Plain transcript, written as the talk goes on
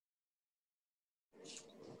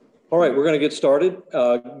All right, we're going to get started.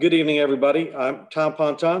 Good evening, everybody. I'm Tom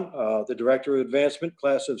Ponton, the Director of Advancement,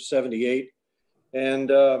 class of 78. And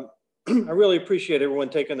I really appreciate everyone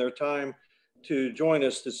taking their time to join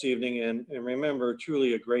us this evening and remember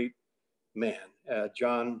truly a great man,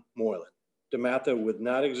 John Moylan. DeMatha would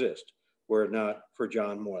not exist were it not for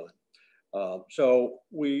John Moylan. So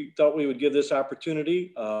we thought we would give this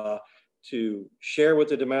opportunity to share with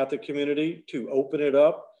the DeMatha community, to open it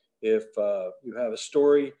up. If you have a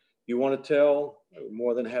story you want to tell, we're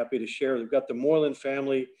more than happy to share. We've got the Moylan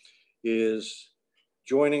family is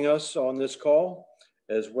joining us on this call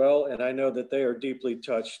as well. And I know that they are deeply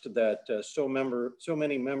touched that so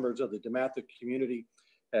many members of the DeMatha community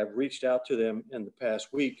have reached out to them in the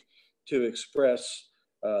past week to express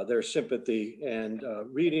their sympathy, and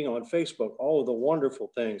reading on Facebook all of the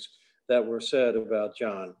wonderful things that were said about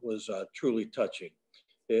John was truly touching.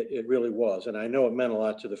 It really was. And I know it meant a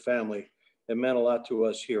lot to the family. It meant a lot to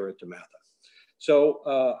us here at DeMatha. So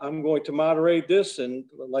I'm going to moderate this, and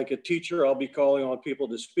like a teacher, I'll be calling on people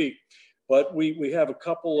to speak. But we have a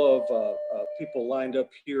couple of people lined up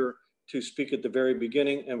here to speak at the very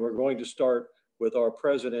beginning, and we're going to start with our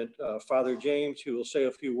president, Father James, who will say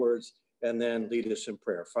a few words and then lead us in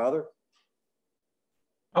prayer. Father?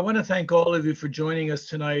 I want to thank all of you for joining us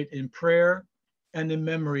tonight in prayer and in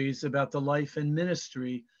memories about the life and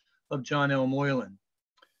ministry of John L. Moylan.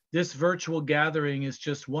 This virtual gathering is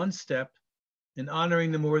just one step in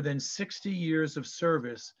honoring the more than 60 years of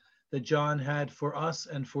service that John had for us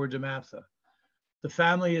and for DeMatha. The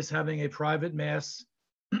family is having a private mass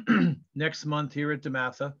next month here at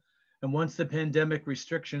DeMatha, and once the pandemic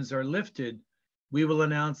restrictions are lifted, we will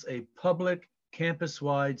announce a public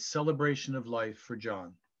campus-wide celebration of life for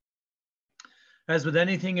John. As with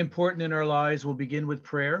anything important in our lives, we'll begin with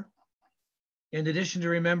prayer. In addition to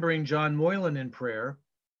remembering John Moylan in prayer,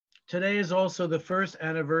 today is also the first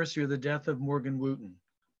anniversary of the death of Morgan Wooten,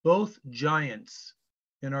 both giants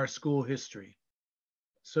in our school history.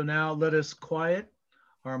 So now let us quiet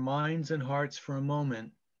our minds and hearts for a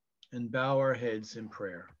moment and bow our heads in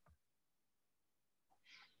prayer.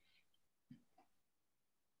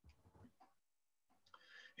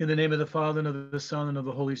 In the name of the Father, and of the Son, and of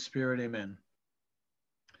the Holy Spirit, amen.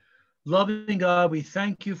 Loving God, we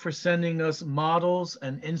thank you for sending us models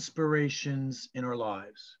and inspirations in our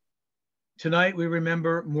lives. Tonight, we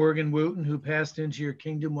remember Morgan Wooten, who passed into your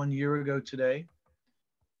kingdom 1 year ago today.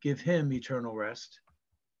 Give him eternal rest.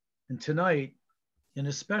 And tonight, in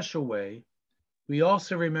a special way, we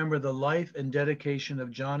also remember the life and dedication of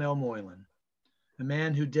John L. Moylan, a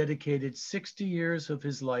man who dedicated 60 years of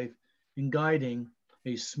his life in guiding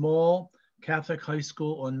a small Catholic high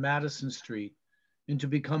school on Madison Street into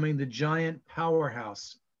becoming the giant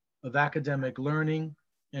powerhouse of academic learning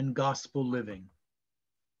and gospel living.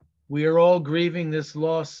 We are all grieving this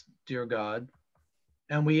loss, dear God,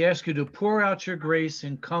 and we ask you to pour out your grace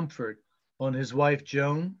and comfort on his wife,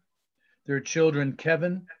 Joan, their children,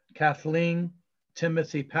 Kevin, Kathleen,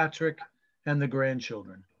 Timothy, Patrick, and the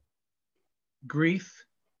grandchildren. Grief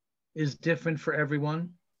is different for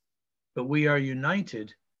everyone, but we are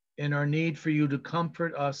united in our need for you to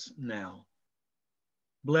comfort us now.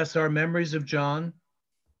 Bless our memories of John.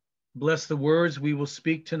 Bless the words we will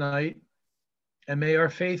speak tonight. And may our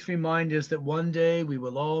faith remind us that one day we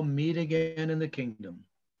will all meet again in the kingdom.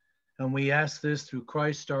 And we ask this through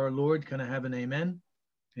Christ our Lord. Can I have an amen?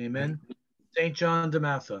 Amen. St. John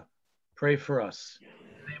DeMatha, pray for us. In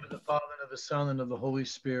the name of the Father, and of the Son, and of the Holy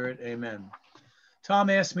Spirit, amen. Tom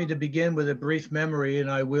asked me to begin with a brief memory,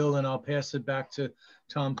 and I will, and I'll pass it back to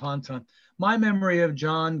Tom Ponton. My memory of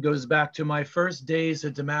John goes back to my first days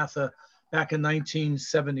at DeMatha back in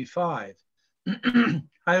 1975.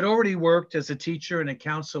 I had already worked as a teacher and a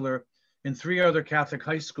counselor in 3 other Catholic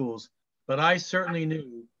high schools, but I certainly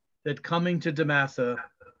knew that coming to DeMatha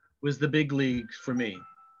was the big league for me,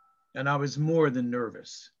 and I was more than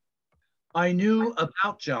nervous. I knew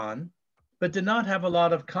about John, but did not have a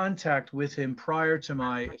lot of contact with him prior to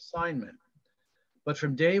my assignment. But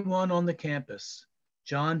from day one on the campus,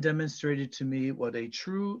 John demonstrated to me what a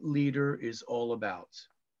true leader is all about.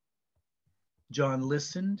 John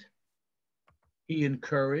listened, he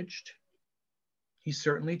encouraged, he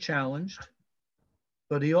certainly challenged,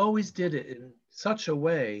 but he always did it in such a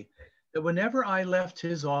way that whenever I left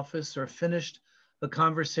his office or finished a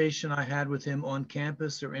conversation I had with him on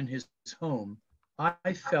campus or in his home,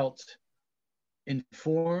 I felt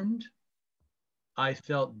informed, I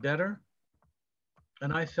felt better,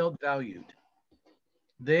 and I felt valued.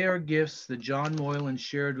 They are gifts that John Moylan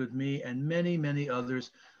shared with me and many, many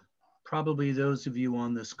others, probably those of you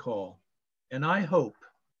on this call. And I hope,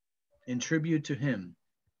 in tribute to him,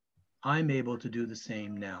 I'm able to do the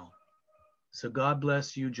same now. So God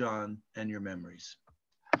bless you, John, and your memories.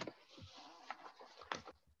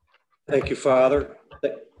 Thank you, Father.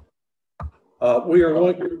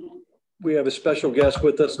 We have a special guest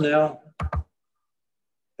with us now,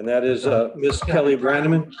 and that is Miss Kelly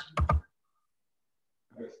Branneman.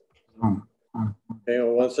 Hang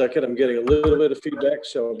on one second. I'm getting a little bit of feedback,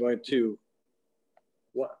 so I'm going to.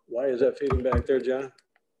 Why is that feeding back there, John?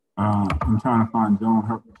 I'm trying to find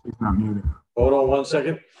Joan. She's not muted. Hold on one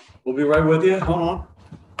second. We'll be right with you. Hold on.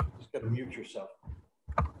 Just got to mute yourself.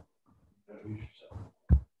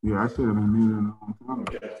 Yeah, I should have been muted a long time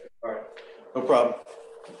ago. Okay. All right. No problem.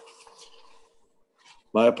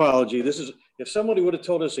 My apology. This is, if somebody would have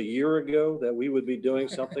told us a year ago that we would be doing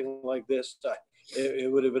something like this,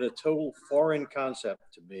 it would have been a total foreign concept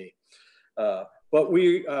to me. But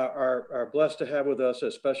we are blessed to have with us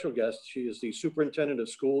a special guest. She is the superintendent of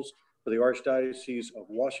schools for the Archdiocese of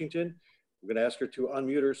Washington. We're going to ask her to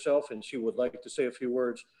unmute herself, and she would like to say a few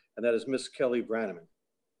words, and that is Miss Kelly Branneman.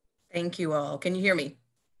 Thank you all. Can you hear me?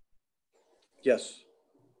 Yes.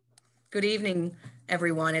 Good evening,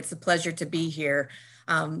 everyone. It's a pleasure to be here.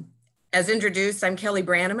 As introduced, I'm Kelly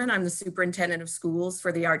Branneman. I'm the superintendent of schools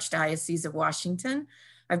for the Archdiocese of Washington.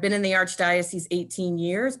 I've been in the Archdiocese 18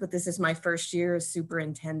 years, but this is my first year as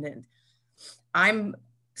superintendent. I'm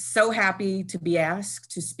so happy to be asked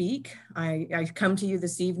to speak. I come to you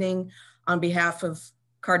this evening on behalf of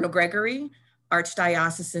Cardinal Gregory,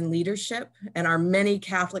 Archdiocesan leadership, and our many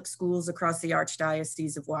Catholic schools across the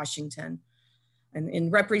Archdiocese of Washington. And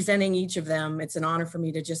in representing each of them, it's an honor for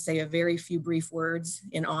me to just say a very few brief words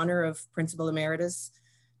in honor of Principal Emeritus,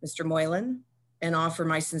 Mr. Moylan, and offer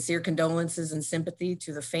my sincere condolences and sympathy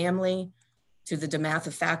to the family, to the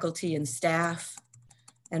DeMatha faculty and staff,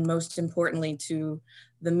 and most importantly, to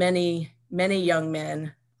the many, many young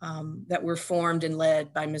men that were formed and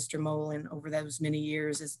led by Mr. Moylan over those many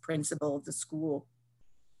years as principal of the school.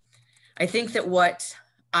 I think that what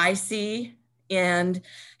I see and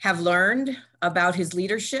have learned about his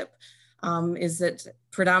leadership is that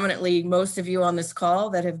predominantly most of you on this call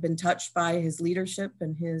that have been touched by his leadership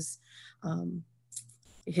and his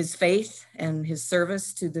faith and his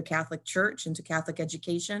service to the Catholic Church and to Catholic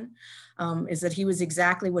education is that he was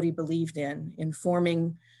exactly what he believed in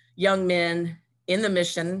forming young men in the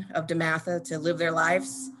mission of DeMatha to live their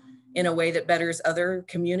lives in a way that betters other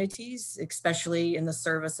communities, especially in the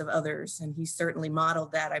service of others. And he certainly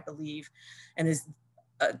modeled that, I believe, and is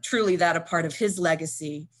truly that a part of his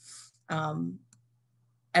legacy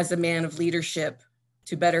as a man of leadership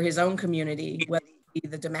to better his own community, whether it be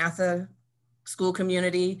the DeMatha school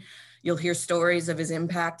community. You'll hear stories of his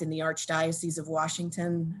impact in the Archdiocese of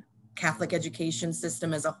Washington, Catholic education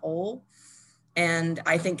system as a whole. And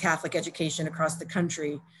I think Catholic education across the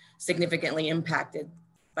country significantly impacted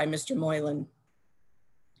by Mr. Moylan.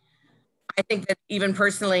 I think that even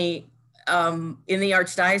personally, in the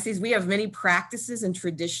Archdiocese, we have many practices and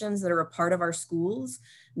traditions that are a part of our schools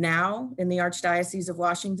now in the Archdiocese of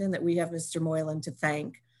Washington that we have Mr. Moylan to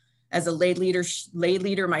thank. As a lay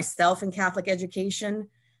leader myself in Catholic education,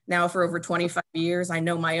 now for over 25 years, I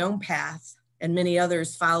know my own path, and many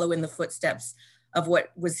others follow in the footsteps of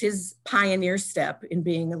what was his pioneer step in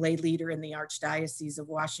being a lay leader in the Archdiocese of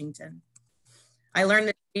Washington. I learned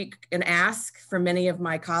to speak and ask from many of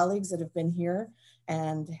my colleagues that have been here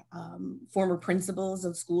and former principals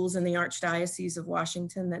of schools in the Archdiocese of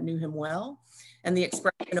Washington that knew him well. And the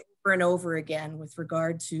expression over and over again with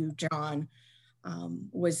regard to John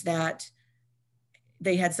was that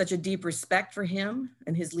they had such a deep respect for him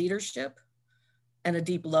and his leadership and a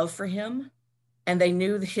deep love for him. And they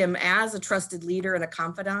knew him as a trusted leader and a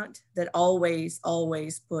confidant that always,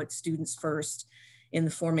 always put students first in the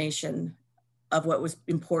formation of what was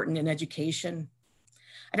important in education.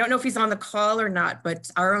 I don't know if he's on the call or not, but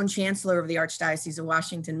our own Chancellor of the Archdiocese of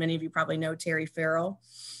Washington, many of you probably know Terry Farrell,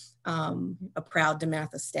 a proud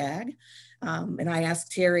DeMatha stag. And I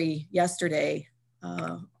asked Terry yesterday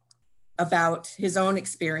about his own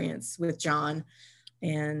experience with John.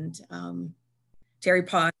 And Terry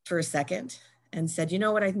paused for a second and said, you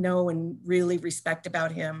know what I know and really respect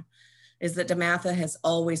about him is that DeMatha has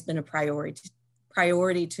always been a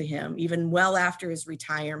priority to him, even well after his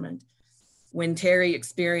retirement. When Terry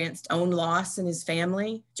experienced own loss in his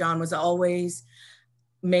family, John always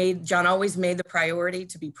made the priority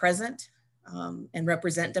to be present and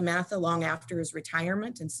represent DeMatha long after his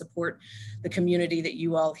retirement and support the community that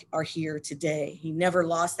you all are here today. He never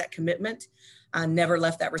lost that commitment, never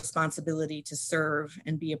left that responsibility to serve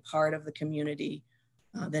and be a part of the community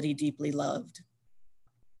that he deeply loved.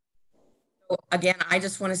 So again, I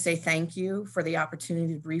just want to say thank you for the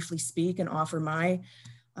opportunity to briefly speak and offer my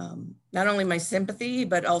Not only my sympathy,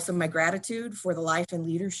 but also my gratitude for the life and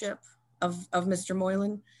leadership of Mr.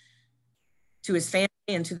 Moylan. To his family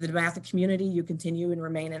and to the DeMatha community, you continue and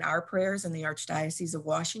remain in our prayers in the Archdiocese of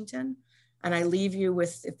Washington. And I leave you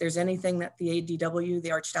with, if there's anything that the ADW, the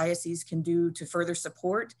Archdiocese, can do to further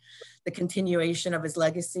support the continuation of his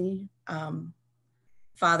legacy,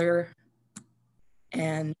 Father,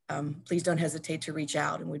 and please don't hesitate to reach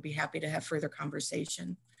out, and we'd be happy to have further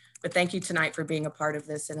conversation. But thank you tonight for being a part of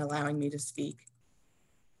this and allowing me to speak.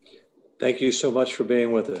 Thank you so much for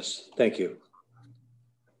being with us. Thank you.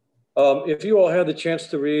 If you all had the chance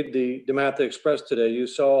to read the DeMatha Express today, you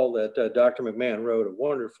saw that Dr. McMahon wrote a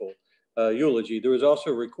wonderful eulogy. There was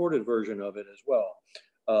also a recorded version of it as well.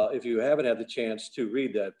 If you haven't had the chance to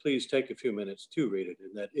read that, please take a few minutes to read it,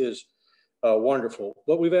 and that is wonderful.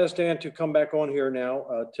 But we've asked Dan to come back on here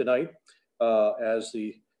now tonight as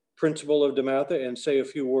the principal of DeMatha and say a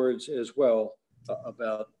few words as well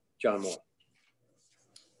about John Moylan.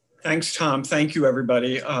 Thanks, Tom. Thank you,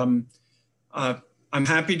 everybody. I'm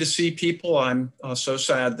happy to see people. I'm so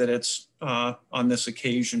sad that it's on this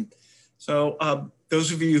occasion. So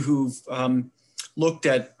those of you who've looked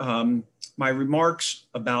at my remarks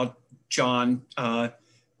about John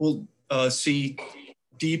will see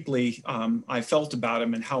deeply I felt about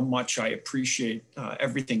him and how much I appreciate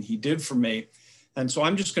everything he did for me. And so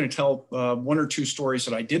I'm just going to tell one or two stories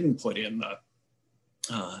that I didn't put in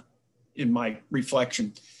my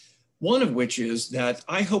reflection. One of which is that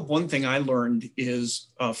I hope one thing I learned is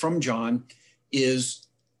from John is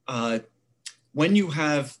when you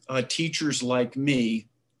have teachers like me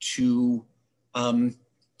to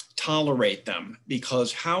tolerate them,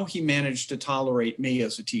 because how he managed to tolerate me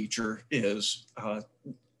as a teacher is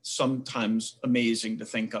sometimes amazing to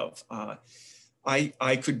think of.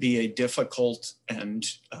 I could be a difficult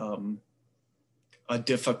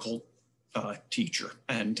teacher,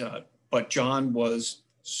 but John was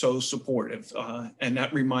so supportive, and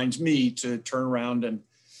that reminds me to turn around and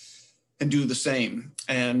do the same.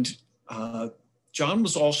 And John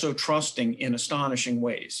was also trusting in astonishing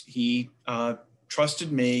ways. He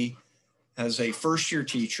trusted me as a first-year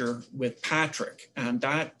teacher with Patrick, and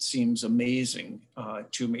that seems amazing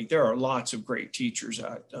to me. There are lots of great teachers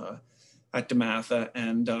at DeMatha,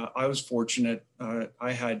 and I was fortunate.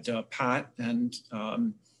 I had Pat and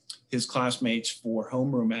his classmates for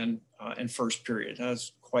homeroom and first period.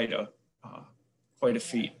 That's quite a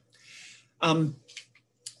feat.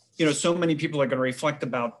 You know, so many people are going to reflect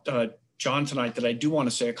about John tonight that I do want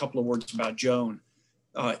to say a couple of words about Joan.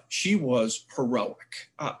 She was heroic.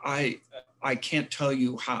 I can't tell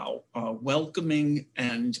you how welcoming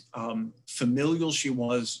and familial she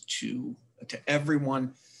was to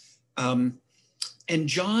everyone. And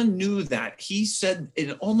John knew that. He said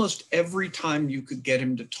in almost every time you could get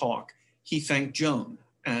him to talk, he thanked Joan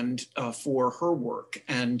and for her work.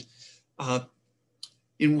 And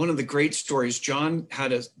in one of the great stories, John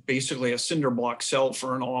had basically a cinder block cell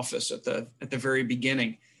for an office at the very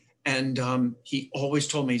beginning. And he always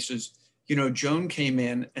told me, he says, you know, Joan came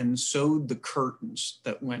in and sewed the curtains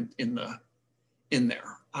that went in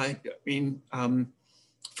there. I mean,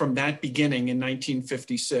 from that beginning in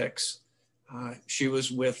 1956, she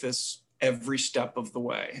was with us every step of the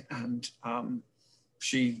way. And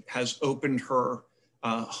she has opened her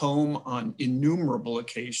home on innumerable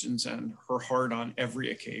occasions and her heart on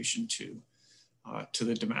every occasion to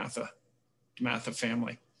the DeMatha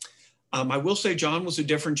family. I will say John was a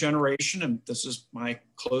different generation, and this is my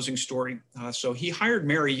closing story. So he hired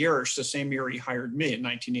Mary Yerish the same year he hired me in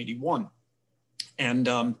 1981. And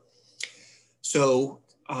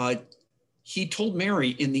he told Mary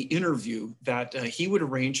in the interview that he would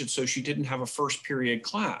arrange it so she didn't have a first period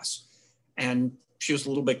class. And she was a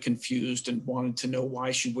little bit confused and wanted to know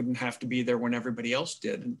why she wouldn't have to be there when everybody else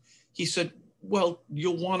did. And he said, well,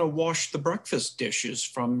 you'll want to wash the breakfast dishes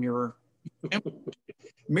from your family.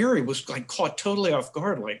 Mary was like caught totally off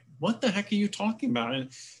guard, like, what the heck are you talking about?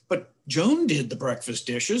 But Joan did the breakfast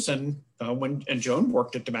dishes, and Joan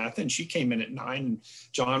worked at DeMatha, and she came in at 9, and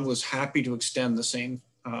John was happy to extend the same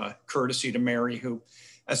courtesy to Mary, who,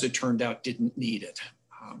 as it turned out, didn't need it.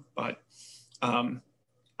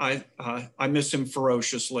 I miss him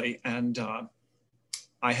ferociously, and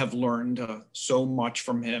I have learned so much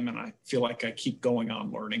from him, and I feel like I keep going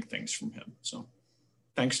on learning things from him. So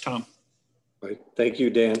thanks, Tom. Right. Thank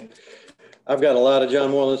you, Dan. I've got a lot of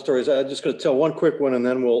John Moylan stories. I'm just going to tell one quick one and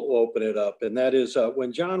then we'll open it up. And that is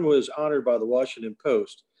when John was honored by the Washington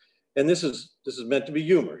Post, and this is meant to be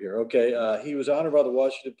humor here, okay? He was honored by the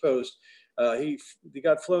Washington Post. He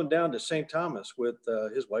got flown down to St. Thomas with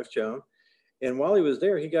his wife, Joan. And while he was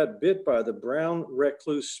there, he got bit by the brown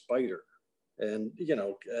recluse spider. And, you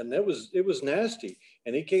know, and it was nasty.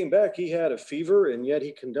 And he came back, he had a fever, and yet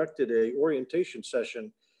he conducted a orientation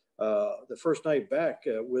session the first night back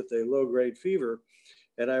with a low-grade fever.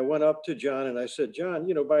 And I went up to John and I said, John,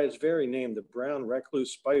 you know, by its very name, the brown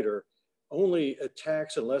recluse spider only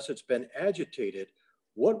attacks unless it's been agitated.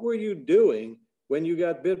 What were you doing when you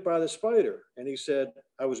got bit by the spider? And he said,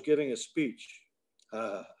 I was giving a speech.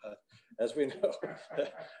 As we know,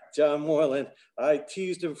 John Moylan, I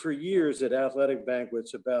teased him for years at athletic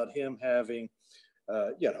banquets about him having,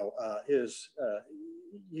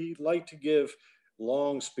 he liked to give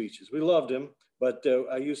long speeches. We loved him, but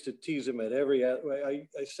I used to tease him at every, I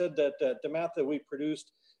said that at DeMatha, we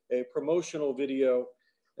produced a promotional video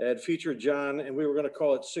and featured John, and we were going to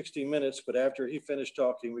call it 60 minutes, but after he finished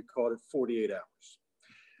talking, we called it 48 hours.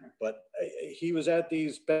 But he was at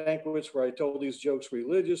these banquets where I told these jokes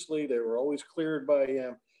religiously. They were always cleared by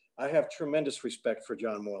him. I have tremendous respect for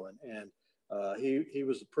John Moylan, and he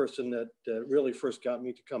was the person that really first got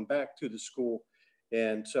me to come back to the school.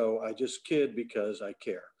 And so I just kid because I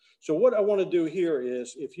care. So what I want to do here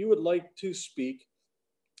is, if you would like to speak,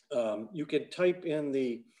 you can type in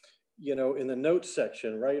the, in the notes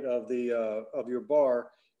section, right, of the of your bar.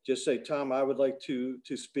 Just say, Tom, I would like to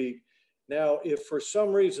speak. Now, if for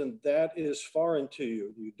some reason that is foreign to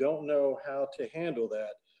you, you don't know how to handle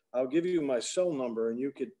that, I'll give you my cell number and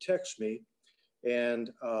you could text me. And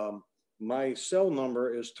my cell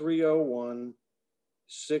number is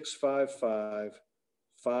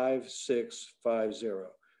 301-655-5650.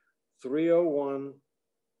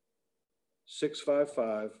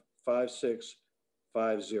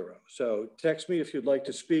 301-655-5650. So text me if you'd like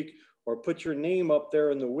to speak, or put your name up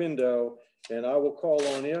there in the window and I will call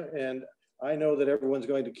on you. And I know that everyone's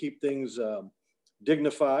going to keep things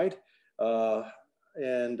dignified, but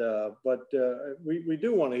we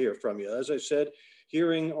do want to hear from you. As I said,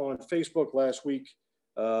 hearing on Facebook last week,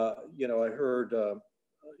 I heard, I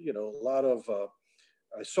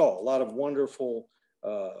saw a lot of wonderful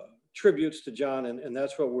tributes to John, and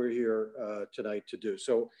that's what we're here tonight to do.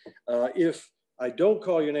 So if I don't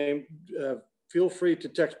call your name, feel free to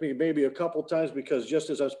text me maybe a couple times, because just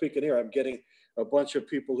as I'm speaking here, I'm getting a bunch of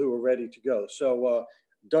people who are ready to go. So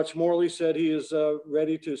Dutch Morley said he is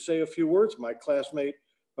ready to say a few words. My classmate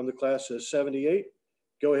from the class is 78.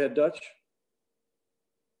 Go ahead, Dutch.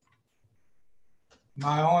 Am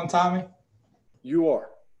I on, Tommy? You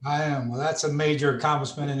are. I am. Well, that's a major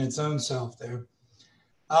accomplishment in its own self there.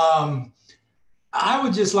 I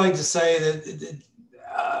would just like to say that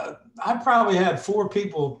I probably had 4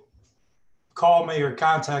 people call me or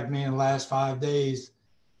contact me in the last 5 days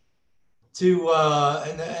to,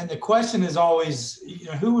 and the question is always,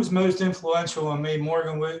 who was most influential on me,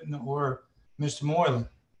 Morgan Wooten or Mr. Moylan?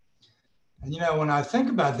 And, when I think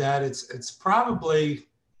about that, it's probably,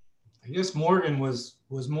 I guess Morgan was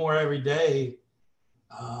more every day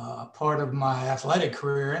part of my athletic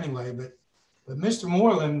career anyway, but Mr.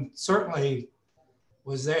 Moylan certainly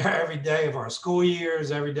was there every day of our school years,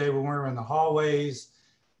 every day when we were in the hallways.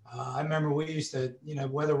 I remember we used to,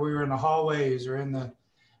 whether we were in the hallways or in the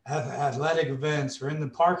athletic events or in the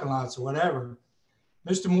parking lots or whatever,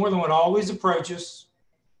 Mr. Moylan would always approach us.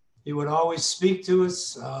 He would always speak to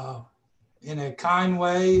us in a kind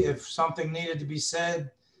way. If something needed to be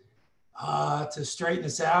said to straighten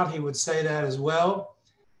us out, he would say that as well.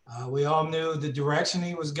 We all knew the direction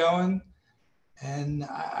he was going. And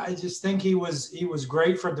I just think he was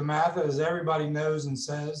great for DeMatha, as everybody knows and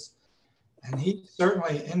says. And he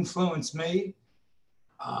certainly influenced me.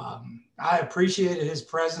 I appreciated his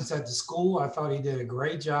presence at the school. I thought he did a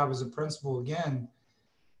great job as a principal again,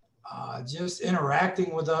 just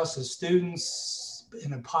interacting with us as students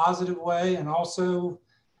in a positive way, and also,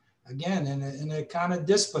 again, in a kind of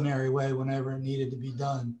disciplinary way whenever it needed to be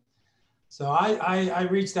done. So I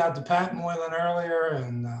reached out to Pat Moylan earlier,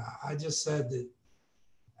 and I just said that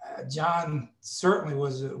John certainly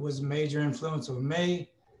was a major influence on me.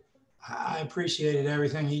 I appreciated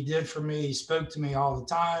everything he did for me. He spoke to me all the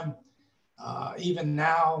time. Even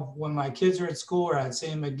now, when my kids are at school or I'd see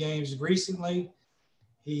him at games recently,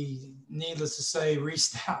 he, needless to say,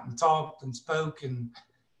 reached out and talked and spoke. And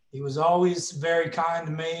he was always very kind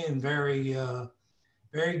to me and very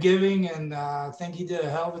giving. And I think he did a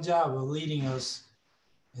hell of a job of leading us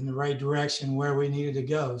in the right direction where we needed to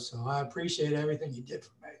go. So I appreciate everything he did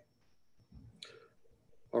for me.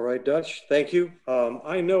 All right, Dutch, thank you.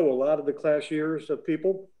 I know a lot of the class years of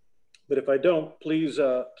people, but if I don't, please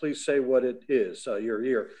say what it is, your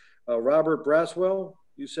year. Robert Braswell,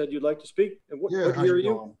 you said you'd like to speak. And what year are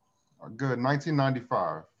you? Good,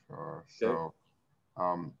 1995. So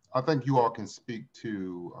I think you all can speak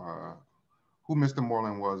to who Mr.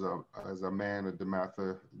 Moylan was as a man, a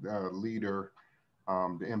DeMatha leader,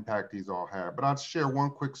 the impact he's all had. But I'll share one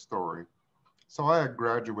quick story. So I had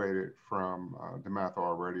graduated from DeMatha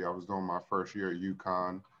already. I was doing my first year at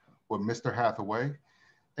UConn with Mr. Hathaway.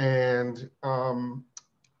 And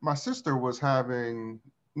my sister was having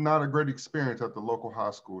not a great experience at the local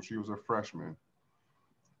high school. She was a freshman.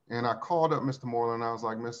 And I called up Mr. Moylan. I was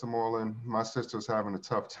like, Mr. Moylan, my sister's having a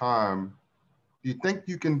tough time. Do you think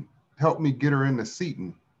you can help me get her into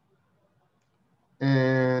Seton?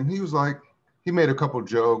 And he was like, he made a couple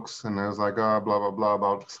jokes, and I was like, blah, blah, blah,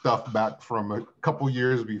 about stuff back from a couple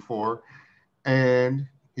years before. And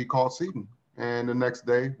he called Seton. And the next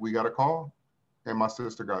day we got a call, and my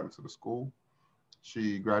sister got into the school.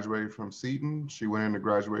 She graduated from Seton. She went in to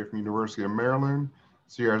graduate from University of Maryland.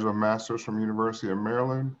 She has a master's from University of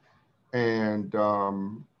Maryland. And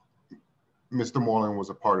Mr. Moylan was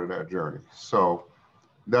a part of that journey. So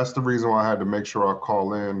that's the reason why I had to make sure I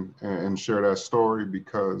call in and share that story,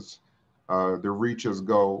 because the reaches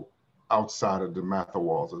go outside of the DeMatha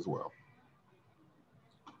walls as well.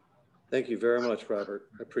 Thank you very much, Robert.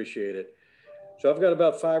 I appreciate it. So I've got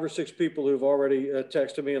about 5 or 6 people who've already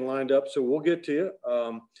texted me and lined up, so we'll get to you.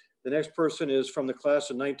 The next person is from the class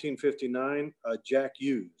of 1959, Jack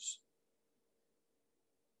Hughes.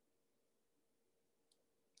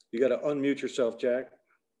 You got to unmute yourself, Jack.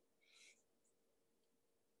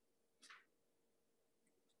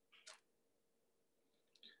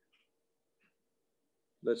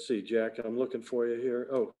 Let's see, Jack, I'm looking for you here.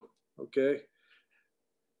 Oh, okay.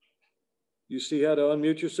 You see how to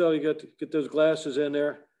unmute yourself? You got to get those glasses in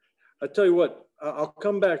there. I tell you what, I'll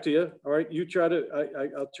come back to you. All right, you try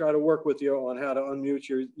to, I'll try to work with you on how to unmute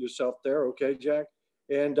yourself there. Okay, Jack.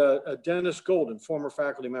 And Dennis Golden, former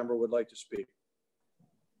faculty member, would like to speak.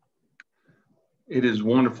 It is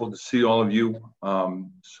wonderful to see all of you.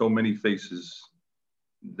 So many faces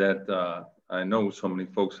that I know, so many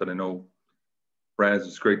folks that I know. Raz,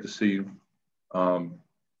 it's great to see you.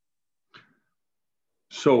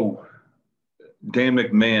 So Dan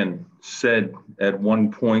McMahon said at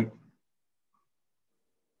one point,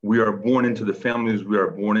 we are born into the families we are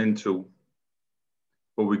born into,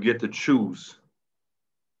 but we get to choose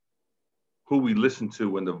who we listen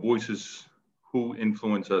to and the voices who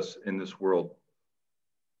influence us in this world.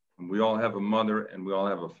 And we all have a mother and we all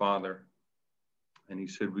have a father. And he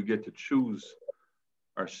said, we get to choose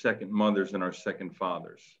our second mothers and our second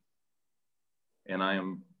fathers. And I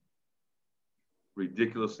am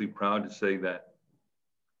ridiculously proud to say that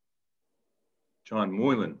John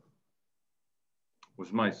Moylan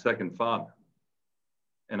was my second father.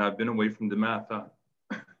 And I've been away from DeMatha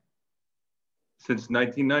since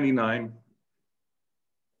 1999.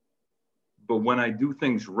 But when I do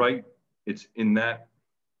things right, it's in that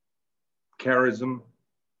charism,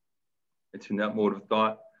 it's in that mode of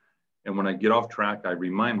thought. And when I get off track, I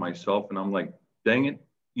remind myself, and I'm like, dang it,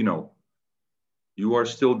 you know, you are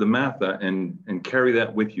still DeMatha, and carry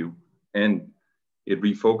that with you. And it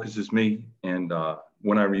refocuses me. And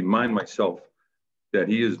when I remind myself that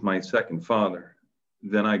he is my second father,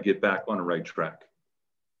 then I get back on the right track.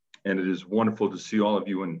 And it is wonderful to see all of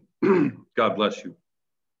you, and God bless you.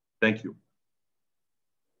 Thank you.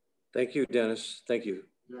 Thank you, Dennis. Thank you.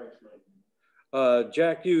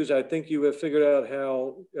 Jack Hughes, I think you have figured out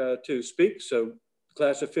how to speak. So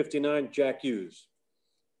class of 59, Jack Hughes.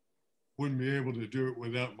 Wouldn't be able to do it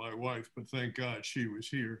without my wife, but thank God she was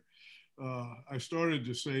here. I started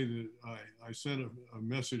to say that I sent a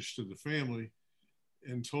message to the family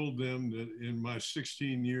and told them that in my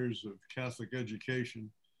 16 years of Catholic education,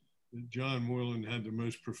 that John Moylan had the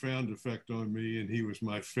most profound effect on me, and he was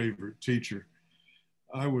my favorite teacher.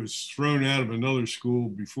 I was thrown out of another school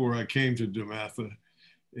before I came to DeMatha,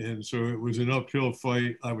 and so it was an uphill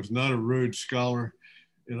fight. I was not a Rhodes Scholar,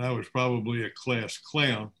 and I was probably a class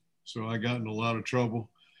clown, so I got in a lot of trouble.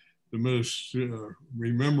 The most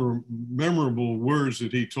memorable words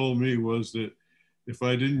that he told me was that if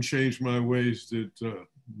I didn't change my ways, that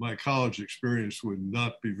my college experience would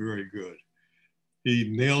not be very good. He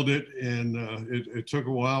nailed it, and it took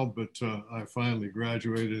a while, but I finally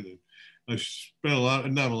graduated, and I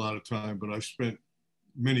spent not a lot of time, but I spent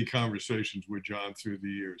many conversations with John through the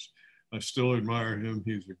years. I still admire him.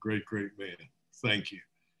 He's a great, great man. Thank you.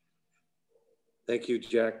 Thank you,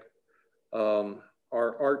 Jack.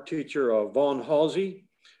 Our art teacher, Vaughn Halsey,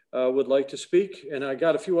 would like to speak, and I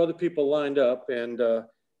got a few other people lined up, and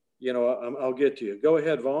you know, I'll get to you. Go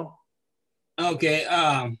ahead, Vaughn.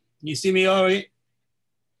 Okay, you see me all right?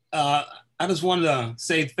 I just wanted to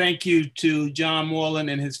say thank you to John Moylan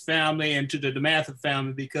and his family, and to the DeMatha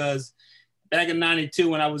family, because back in '92,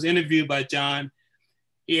 when I was interviewed by John,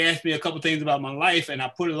 he asked me a couple things about my life, and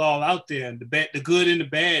I put it all out there, the good and the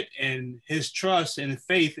bad, and his trust and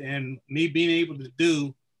faith and me being able to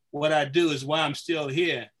do what I do is why I'm still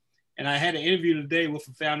here. And I had an interview today with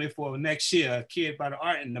a family for next year, a kid by the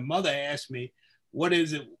art, and the mother asked me, what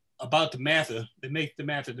is it about DeMatha that makes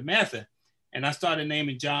DeMatha? And I started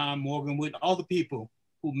naming John, Morgan, Wood, all the people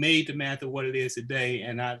who made DeMatha what it is today.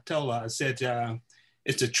 And I told her, I said,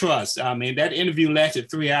 it's the trust. I mean, that interview lasted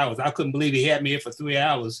 3 hours. I couldn't believe he had me here for 3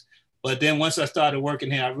 hours. But then once I started working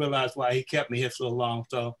here, I realized why he kept me here so long.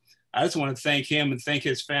 So I just want to thank him and thank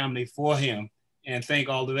his family for him, and thank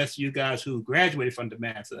all the rest of you guys who graduated from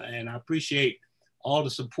DeMatha. And I appreciate all the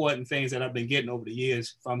support and things that I've been getting over the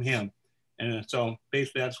years from him. And so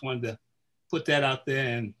basically, I just wanted to put that out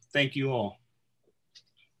there and thank you all.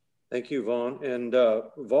 Thank you, Vaughn. And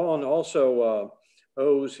Vaughn also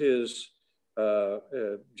owes his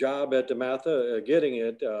job at DeMatha, getting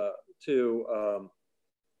it to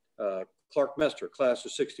Clark Mester, class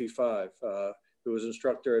of 65, who was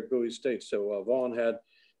instructor at Bowie State. So Vaughn had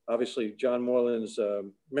obviously John Moylan's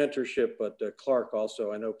mentorship, but Clark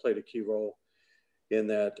also, I know, played a key role in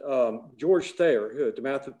that. George Thayer, a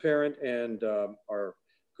DeMatha parent and our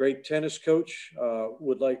great tennis coach,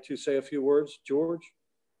 would like to say a few words. George?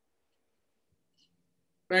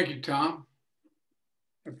 Thank you, Tom.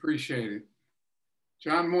 I appreciate it.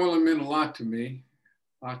 John Moylan meant a lot to me,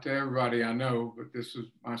 a lot to everybody I know, but this is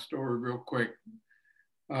my story real quick.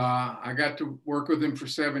 I got to work with him for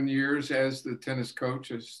 7 years as the tennis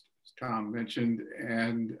coach, as Tom mentioned,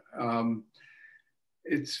 and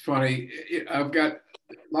it's funny. I've got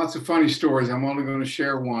lots of funny stories. I'm only going to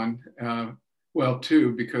share one, well,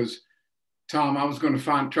 two, because Tom, I was going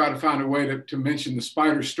to try to find a way to mention the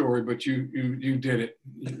spider story, but you did it.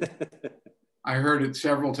 I heard it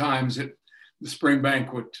several times at the spring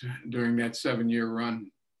banquet during that 7-year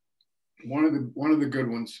run. One of the good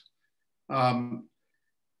ones.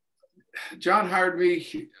 John hired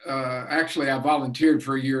me. Actually, I volunteered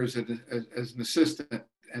for a year as an assistant,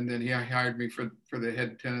 and then he hired me for the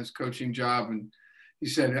head tennis coaching job. And he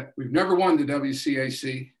said, "We've never won the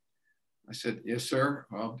WCAC." I said, "Yes, sir.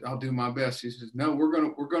 I'll do my best." He says, "No, we're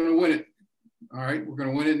gonna win it. All right, we're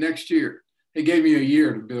gonna win it next year." He gave me a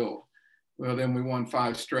year to build. Well, then we won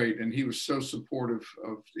 5 straight, and he was so supportive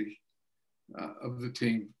of the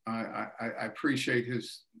team. I appreciate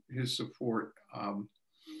his support.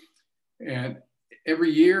 And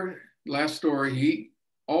every year, last story, he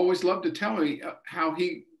always loved to tell me how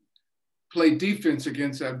he played defense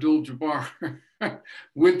against Abdul-Jabbar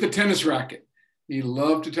with the tennis racket. He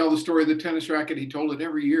loved to tell the story of the tennis racket. He told it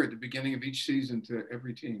every year at the beginning of each season to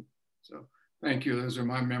every team. So thank you. Those are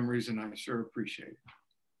my memories, and I sure appreciate it.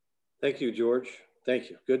 Thank you, George. Thank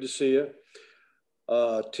you. Good to see you.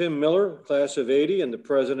 Tim Miller, class of 80, and the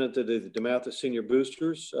president of the DeMatha Senior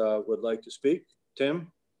Boosters would like to speak.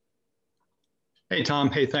 Tim? Hey, Tom.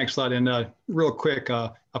 Hey, thanks a lot. And real quick,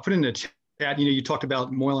 I put in the chat, you talked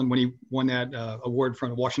about Moylan when he won that award from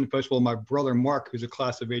the Washington Post. Well, my brother, Mark, who's a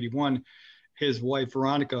class of 81, his wife,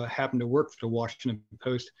 Veronica, happened to work for the Washington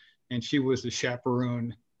Post, and she was the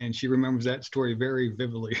chaperone, and she remembers that story very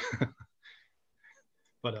vividly.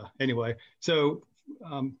 But anyway, so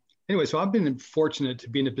I've been fortunate to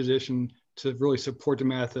be in a position to really support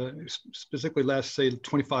DeMatha, specifically last, say,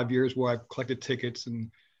 25 years where I've collected tickets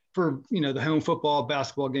and for, the home football,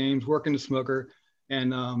 basketball games, working the smoker.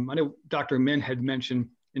 And I know Dr. Min had mentioned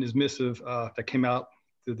in his missive that came out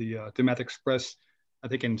through the DeMatha Express, I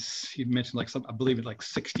think he mentioned I believe in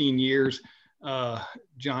 16 years,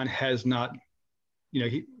 John has not,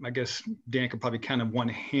 I guess Dan could probably count on one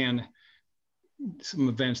hand some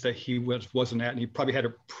events that he wasn't at, and he probably had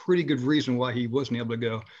a pretty good reason why he wasn't able to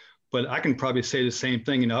go. But I can probably say the same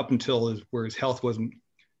thing, up until where his health wasn't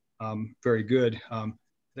very good.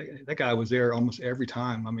 That guy was there almost every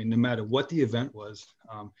time. I mean, no matter what the event was.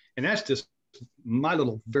 And that's just my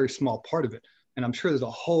little, very small part of it. And I'm sure there's a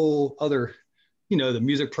whole other, the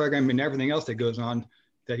music program and everything else that goes on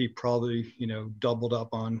that he probably, doubled up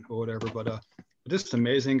on or whatever. But just an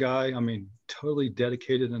amazing guy. I mean, totally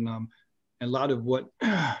dedicated, and a lot of what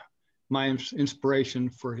my inspiration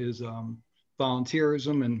for his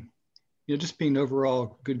volunteerism and, just being an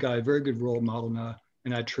overall good guy, very good role model,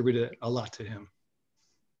 and I attribute it a lot to him.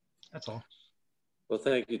 That's all. Well,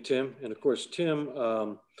 thank you, Tim. And of course, Tim,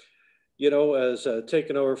 as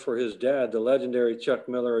taking over for his dad, the legendary Chuck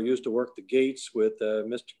Miller, used to work the gates with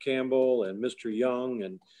Mr. Campbell and Mr. Young.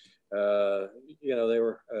 And, they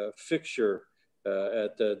were a fixture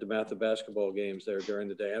at the DeMatha basketball games there during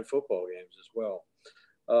the day, and football games as well.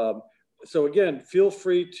 So again, feel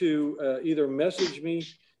free to either message me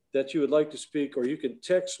that you would like to speak, or you can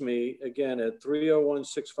text me again at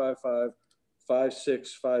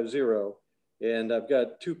 301-655-5650. And I've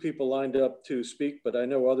got 2 people lined up to speak, but I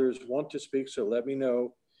know others want to speak, so let me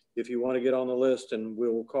know if you want to get on the list and we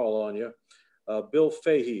will call on you. Bill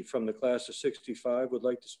Fahey from the class of 65 would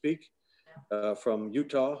like to speak from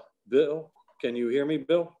Utah. Bill, can you hear me,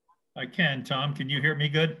 Bill? I can, Tom. Can you hear me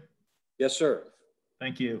good? Yes, sir.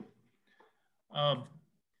 Thank you.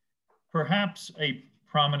 Perhaps a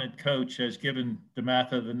prominent coach has given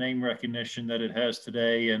DeMatha the name recognition that it has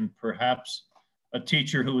today, and perhaps a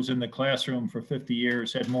teacher who was in the classroom for 50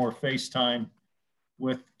 years had more face time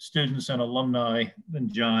with students and alumni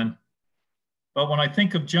than John. But when I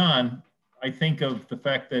think of John, I think of the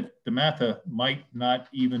fact that DeMatha might not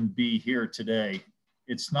even be here today.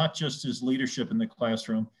 It's not just his leadership in the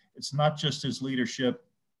classroom. It's not just his leadership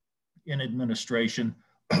in administration,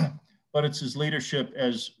 but it's his leadership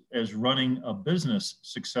as running a business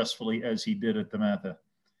successfully as he did at DeMatha.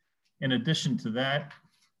 In addition to that,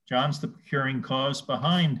 John's the procuring cause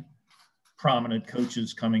behind prominent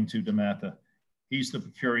coaches coming to DeMatha. He's the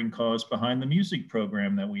procuring cause behind the music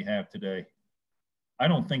program that we have today. I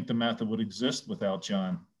don't think DeMatha would exist without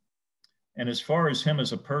John. And as far as him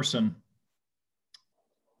as a person,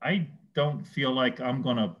 I don't feel like I'm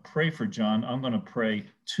going to pray for John. I'm going to pray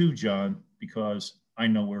to John because I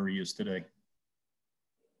know where he is today.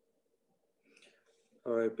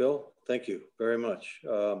 All right, Bill, thank you very much.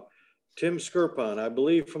 Tim Skirpon, I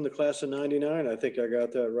believe from the class of 99. I think I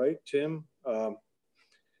got that right, Tim.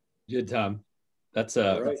 Good, Tom. That's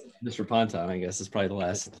right. Mr. Ponton, I guess, is probably the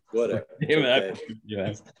last whatever name okay.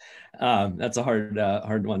 US. That's a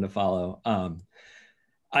hard one to follow.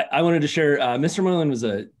 I wanted to share. Mr. Moylan was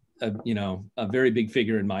a very big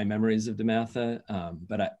figure in my memories of DeMatha,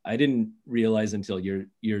 but I didn't realize until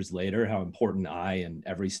years later how important I and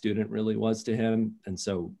every student really was to him. And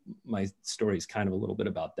so my story is kind of a little bit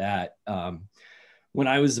about that. When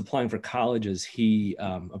I was applying for colleges, he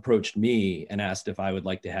approached me and asked if I would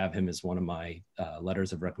like to have him as one of my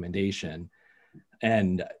letters of recommendation.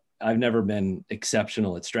 And I've never been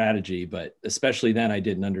exceptional at strategy, but especially then I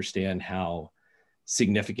didn't understand how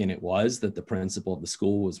significant it was that the principal of the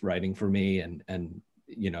school was writing for me and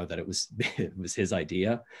that it was his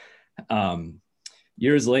idea.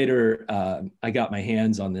 Years later, I got my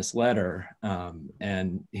hands on this letter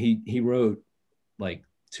and he wrote like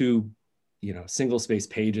 2 single-spaced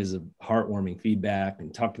pages of heartwarming feedback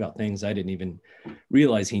and talked about things I didn't even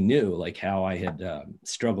realize he knew, like how I had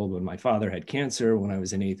struggled when my father had cancer when I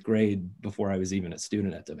was in 8th grade before I was even a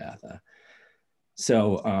student at DeMatha.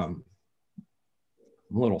 So I'm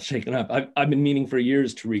a little shaken up. I've been meaning for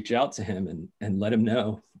years to reach out to him and let him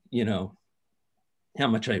know, how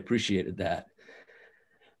much I appreciated that.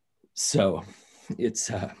 So it's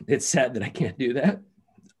sad that I can't do that.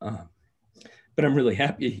 But I'm really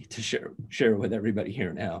happy to share with everybody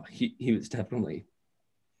here now. He was definitely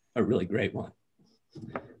a really great one.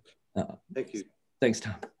 Thank you. Thanks,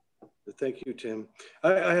 Tom. Thank you, Tim.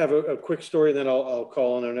 I have a quick story, and then I'll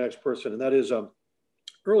call on our next person. And that is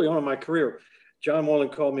early on in my career, John Moylan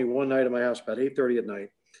called me one night at my house about 8:30 at night.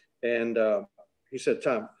 And he said,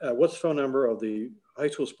 Tom, what's the phone number of the high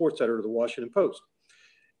school sports editor of the Washington Post?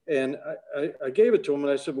 And I gave it to him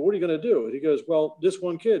and I said, well, what are you going to do? And he goes, well, this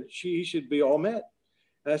one kid, he should be all met.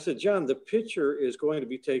 And I said, John, the picture is going to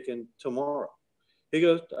be taken tomorrow. He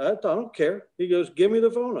goes, I don't care. He goes, give me the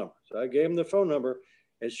phone number. So I gave him the phone number.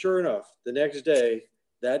 And sure enough, the next day,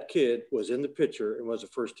 that kid was in the picture and was a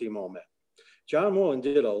first team all met. John Moylan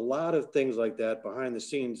did a lot of things like that behind the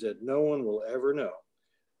scenes that no one will ever know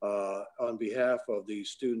on behalf of the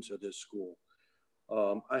students of this school.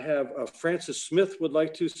 I have Francis Smith would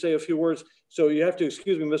like to say a few words. So you have to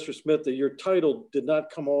excuse me, Mr. Smith, that your title did not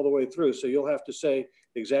come all the way through. So you'll have to say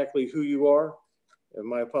exactly who you are. And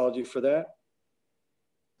my apology for that.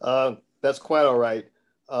 That's quite all right.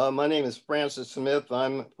 My name is Francis Smith.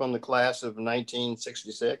 I'm from the class of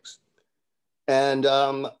 1966. And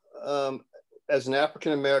as an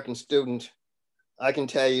African-American student, I can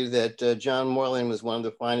tell you that John Moylan was one of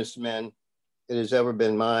the finest men it has ever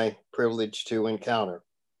been my privilege to encounter.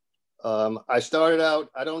 I started out,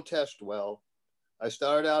 I don't test well. I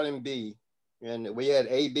started out in B, and we had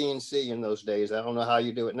A, B, and C in those days. I don't know how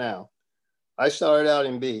you do it now. I started out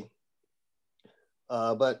in B,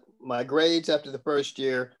 but my grades after the first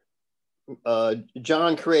year,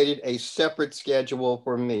 John created a separate schedule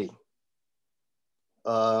for me.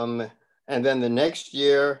 And then the next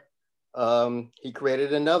year, he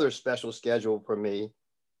created another special schedule for me.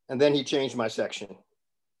 And then he changed my section.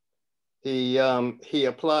 He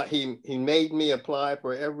made me apply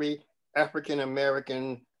for every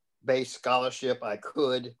African-American based scholarship I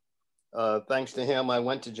could Thanks to him, I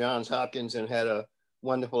went to Johns Hopkins and had a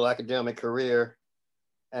wonderful academic career.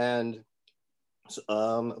 And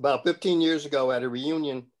about 15 years ago at a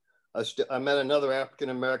reunion, I met another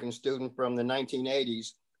African-American student from the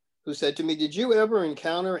 1980s who said to me, did you ever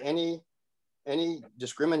encounter any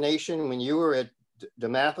discrimination when you were at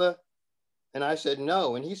DeMatha? And I said,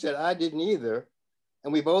 no. And he said, I didn't either.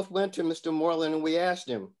 And we both went to Mr. Moylan and we asked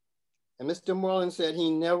him. And Mr. Moylan said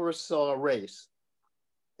he never saw race.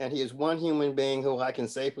 And he is one human being who I can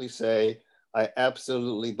safely say I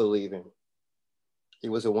absolutely believe in. He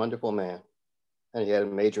was a wonderful man, and he had a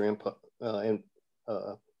major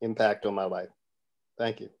impact on my life.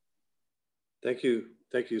 Thank you. Thank you.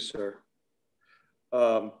 Thank you, sir.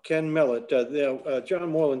 Ken Mellett,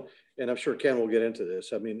 John Moylan, and I'm sure Ken will get into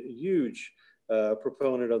this. I mean, a huge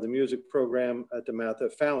proponent of the music program at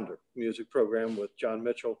DeMatha, founder music program with John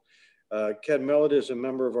Mitchell. Ken Mellett is a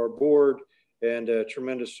member of our board and a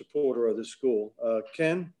tremendous supporter of the school.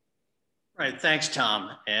 Ken? Right, thanks,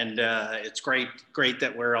 Tom. And it's great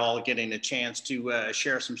that we're all getting a chance to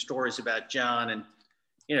share some stories about John. And,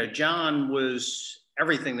 you know, John was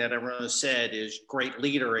everything that everyone has said. Is great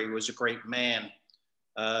leader. He was a great man.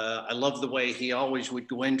 I love the way he always would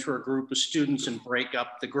go into a group of students and break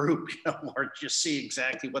up the group, you know, or just see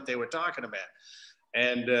exactly what they were talking about.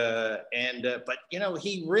 But, you know,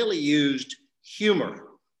 he really used humor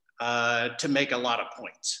to make a lot of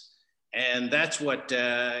points. And that's what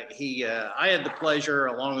I had the pleasure,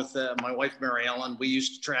 along with my wife, Mary Ellen, we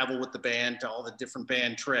used to travel with the band to all the different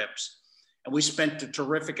band trips. And we spent a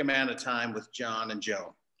terrific amount of time with John and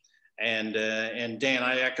Joan. And Dan,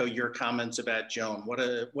 I echo your comments about Joan.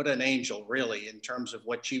 What an angel, really, in terms of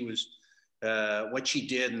what she was, what she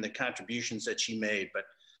did and the contributions that she made. But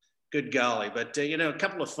good golly. But, you know, a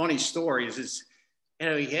couple of funny stories is, you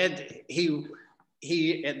know, he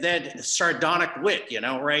had that sardonic wit, you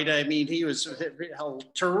know, right? I mean, he was a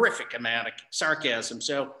terrific amount of sarcasm.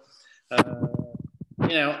 So,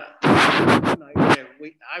 you know,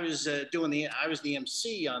 I was the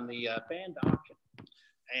MC on the band auction.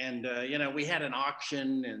 And, you know, we had an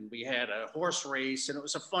auction and we had a horse race and it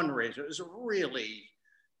was a fundraiser. It was a really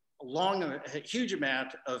a huge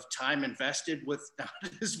amount of time invested with not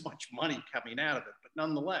as much money coming out of it, but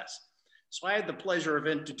nonetheless. So I had the pleasure of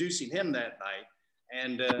introducing him that night.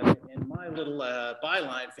 And my little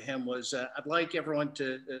byline for him was, I'd like everyone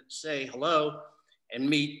to say hello and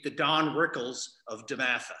meet the Don Rickles of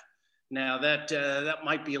DeMatha. Now that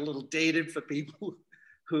might be a little dated for people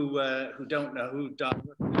who don't know who Don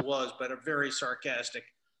Rickles was, but a very sarcastic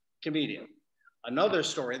comedian. Another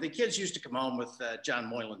story, the kids used to come home with John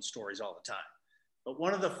Moylan stories all the time. But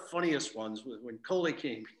one of the funniest ones was when Coley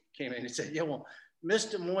came in and said, yeah, well,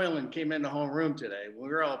 Mr. Moylan came in the homeroom today. We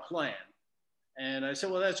were all playing. And I said,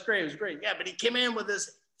 well, that's great. It was great. Yeah, but he came in with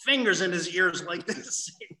his fingers in his ears like this.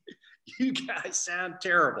 You guys sound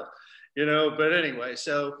terrible, you know, but anyway,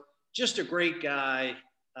 so just a great guy,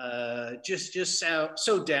 just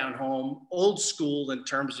so down home, old school in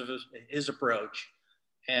terms of his approach.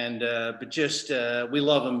 And, but just, we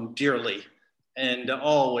love him dearly. And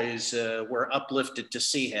always we're uplifted to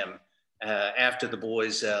see him after the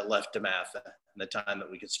boys left DeMatha and the time that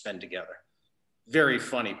we could spend together. Very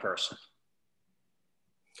funny person.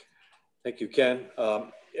 Thank you, Ken.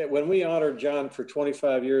 When we honored John for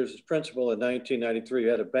 25 years as principal in 1993, we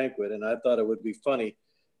had a banquet, and I thought it would be funny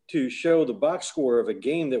to show the box score of a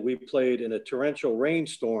game that we played in a torrential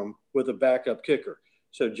rainstorm with a backup kicker.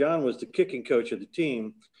 So John was the kicking coach of the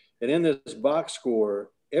team, and in this box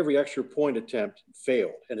score, every extra point attempt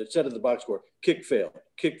failed. And it said in the box score, kick failed,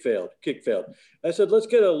 kick failed, kick failed. I said, let's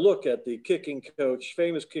get a look at the kicking coach,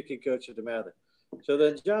 famous kicking coach of DeMatha. So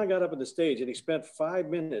then John got up on the stage and he spent 5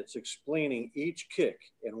 minutes explaining each kick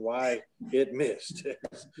and why it missed.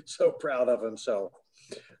 So proud of himself.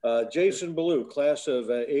 Jason Ballou, class of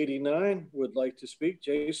 89, would like to speak.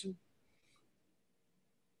 Jason.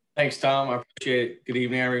 Thanks, Tom. I appreciate it. Good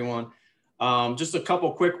evening, everyone. Just a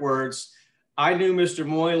couple quick words. I knew Mr.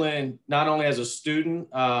 Moylan not only as a student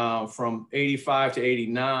from 85 to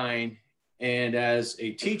 89 and as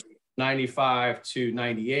a teacher 95 to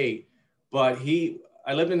 98. But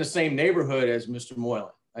I lived in the same neighborhood as Mr.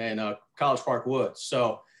 Moylan in College Park Woods.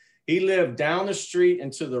 So he lived down the street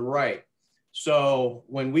and to the right. So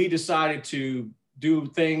when we decided to do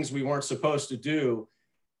things we weren't supposed to do,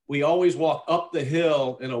 we always walked up the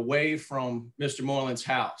hill and away from Mr. Moylan's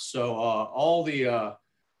house. So all the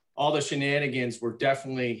shenanigans were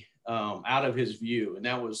definitely out of his view, and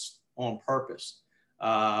that was on purpose.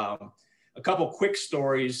 A couple quick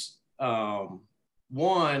stories.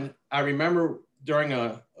 One, I remember during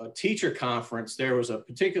a teacher conference, there was a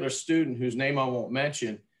particular student whose name I won't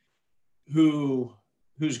mention,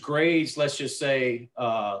 whose grades, let's just say,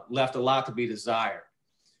 left a lot to be desired.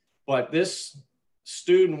 But this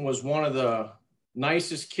student was one of the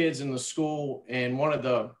nicest kids in the school and one of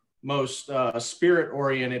the most spirit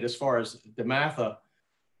oriented as far as DeMatha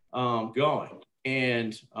going.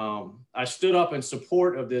 And I stood up in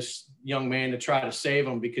support of this young man to try to save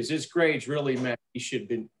him because his grades really meant he should have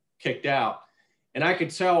been kicked out. And I could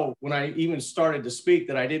tell when I even started to speak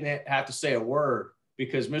that I didn't have to say a word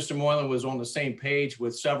because Mr. Moylan was on the same page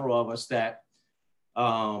with several of us that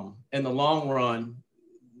in the long run,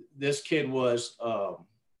 this kid was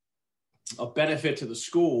a benefit to the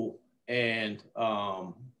school. And,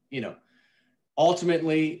 you know,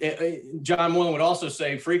 ultimately, John Moylan would also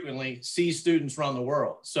say frequently, see students run the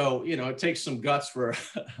world. So, you know, it takes some guts for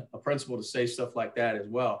a principal to say stuff like that as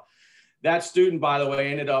well. That student, by the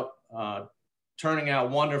way, ended up turning out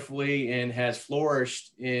wonderfully and has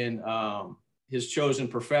flourished in his chosen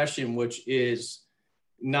profession, which is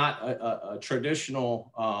not a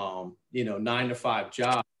traditional, you know, 9-to-5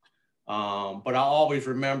 job. But I'll always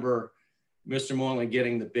remember Mr. Moylan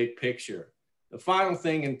getting the big picture. The final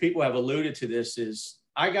thing, and people have alluded to this, is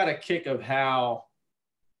I got a kick of how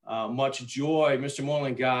much joy Mr.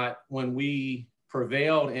 Moylan got when we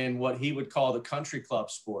prevailed in what he would call the country club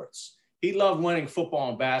sports. He loved winning football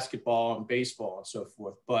and basketball and baseball and so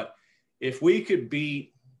forth. But if we could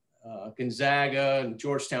beat Gonzaga and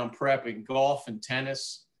Georgetown Prep in golf and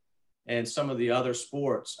tennis and some of the other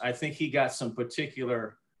sports, I think he got some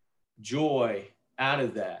particular joy out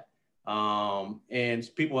of that. And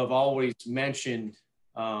people have always mentioned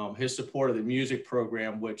his support of the music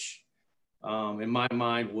program, which in my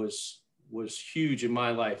mind was huge in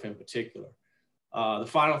my life in particular. The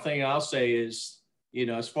final thing I'll say is, you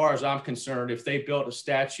know, as far as I'm concerned, if they built a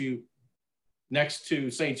statue next to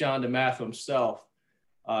St. John DeMatha himself,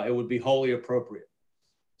 it would be wholly appropriate.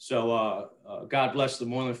 So God bless the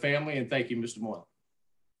Moylan family, and thank you, Mr. Moylan.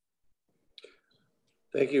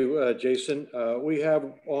 Thank you, Jason. We have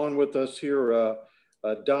on with us here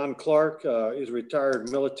Don Clark. He's retired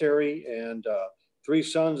military, and 3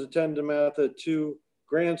 sons attend DeMatha, 2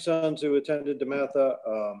 grandsons who attended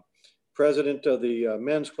DeMatha, president of the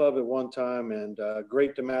men's club at one time, and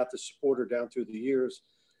great DeMatha supporter down through the years.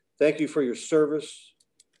 Thank you for your service.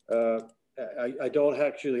 I don't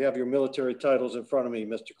actually have your military titles in front of me,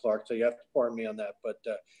 Mr. Clark, so you have to pardon me on that, but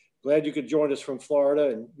glad you could join us from Florida,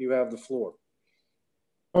 and you have the floor.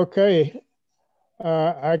 Okay,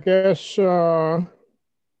 I guess John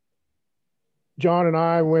and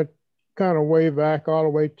I went kind of way back all the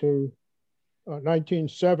way to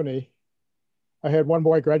 1970. I had one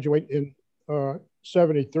boy graduate in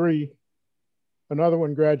 73, another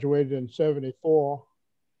one graduated in 74.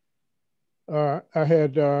 I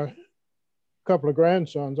had a couple of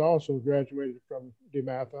grandsons also graduated from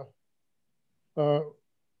DeMatha. The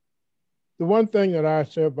one thing that I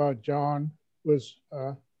said about John was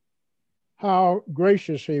how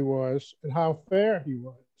gracious he was and how fair he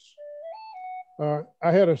was.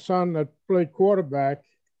 I had a son that played quarterback,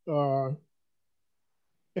 and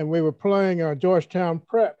we were playing Georgetown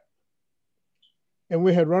Prep, and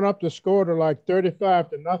we had run up the score to like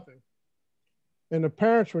 35-0, and the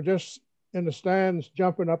parents were just in the stands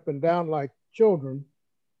jumping up and down like children,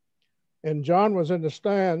 and John was in the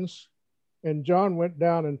stands, and John went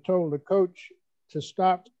down and told the coach to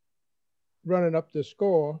stop running up the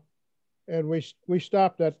score, and we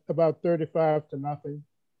stopped at about 35-0,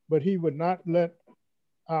 but he would not let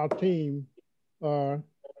our team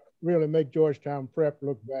really make Georgetown Prep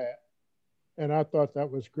look bad. And I thought that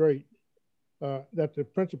was great, that the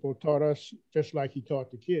principal taught us, just like he taught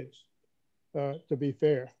the kids, to be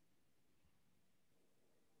fair.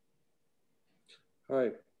 All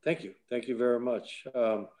right, thank you. Thank you very much.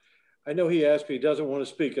 I know he asked me, he doesn't want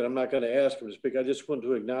to speak, and I'm not going to ask him to speak. I just want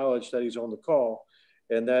to acknowledge that he's on the call,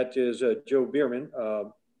 and that is Joe Bierman,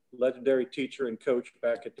 legendary teacher and coach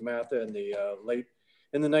back at DeMatha in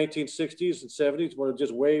the 1960s and 70s. Want to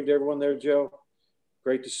just wave to everyone there, Joe.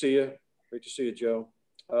 Great to see you. Great to see you, Joe.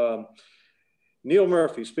 Neil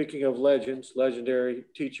Murphy, speaking of legends, legendary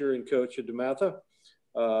teacher and coach at DeMatha,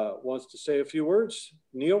 wants to say a few words.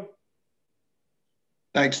 Neil?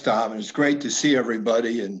 Thanks, Tom. And it's great to see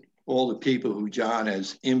everybody and all the people who John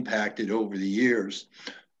has impacted over the years.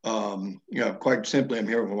 You know, quite simply, I'm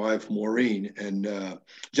here with my wife, Maureen, and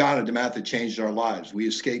John and DeMatha changed our lives. We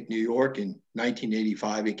escaped New York in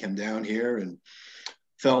 1985. He came down here and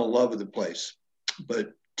fell in love with the place.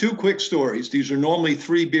 But 2 quick stories. These are normally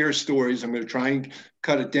 3 beer stories. I'm going to try and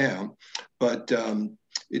cut it down. But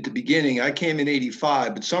at the beginning, I came in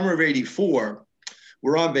 85, but summer of 84,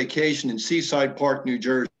 we're on vacation in Seaside Park, New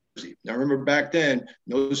Jersey. Now remember back then,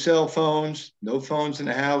 no cell phones, no phones in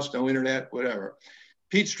the house, no internet, whatever.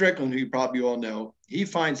 Pete Strickland, who you probably all know, he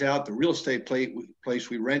finds out the real estate place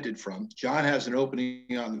we rented from, John has an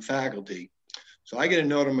opening on the faculty. So I get a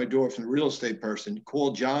note on my door from the real estate person,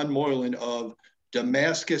 call John Moylan of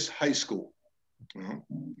Damascus High School.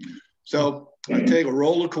 So I take a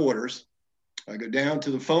roll of quarters, I go down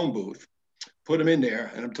to the phone booth, put them in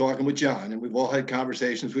there, and I'm talking with John, and we've all had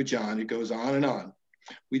conversations with John. It goes on and on.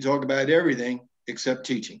 We talk about everything except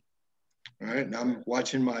teaching. All right, and I'm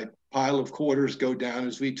watching my pile of quarters go down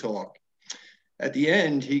as we talk. At the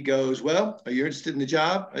end, he goes, well, are you interested in the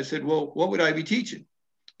job? I said, well, what would I be teaching?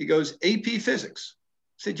 He goes, AP Physics.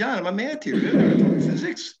 I said, John, I'm a math teacher.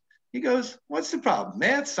 Physics? He goes, what's the problem?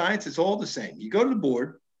 Math, science, it's all the same. You go to the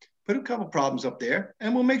board, put a couple problems up there,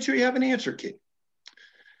 and we'll make sure you have an answer kit.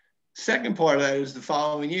 Second part of that is the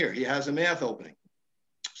following year, he has a math opening.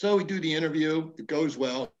 So we do the interview, it goes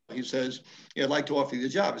well. He says, yeah, I'd like to offer you the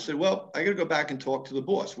job. I said, well, I got to go back and talk to the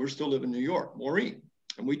boss. We're still living in New York, Maureen.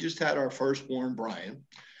 And we just had our firstborn, Brian.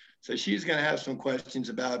 So she's going to have some questions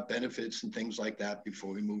about benefits and things like that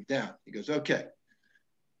before we move down. He goes, okay,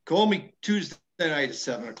 call me Tuesday night at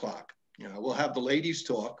 7 o'clock. You know, we'll have the ladies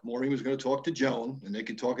talk. Maureen was going to talk to Joan, and they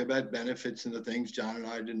could talk about benefits and the things John and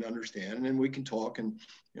I didn't understand. And then we can talk and,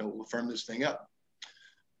 you know, we'll firm this thing up.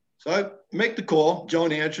 So I make the call.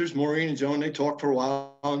 Joan answers. Maureen and Joan, they talk for a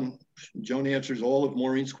while. And Joan answers all of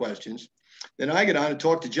Maureen's questions. Then I get on and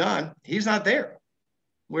talk to John. He's not there.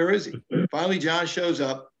 Where is he? Finally, John shows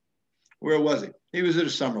up. Where was he? He was at a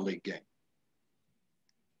summer league game.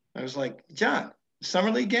 I was like, John,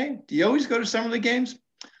 summer league game? Do you always go to summer league games?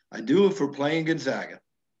 I do if we're playing Gonzaga.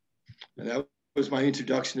 And that was my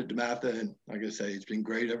introduction to DeMatha. And like I say, it's been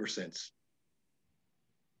great ever since.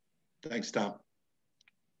 Thanks, Tom.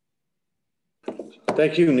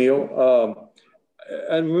 Thank you, Neil.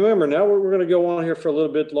 And remember, now we're going to go on here for a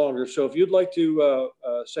little bit longer. So if you'd like to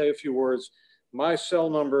say a few words, my cell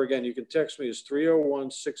number, again, you can text me, is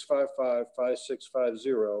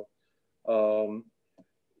 301-655-5650.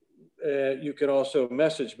 You can also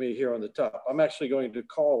message me here on the top. I'm actually going to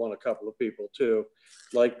call on a couple of people too,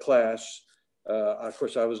 like class. Of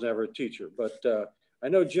course, I was never a teacher, but I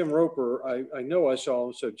know Jim Roper, I know I saw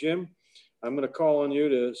him. So Jim, I'm going to call on you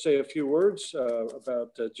to say a few words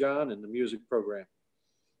about John and the music program.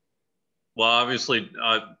 Well, obviously,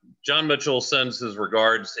 John Mitchell sends his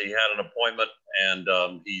regards. He had an appointment, and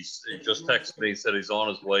he just texted me, said he's on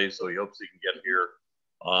his way, so he hopes he can get here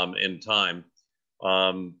in time.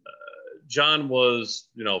 John was,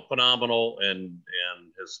 you know, phenomenal in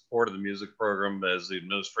his support of the music program, as the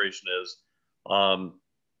administration is.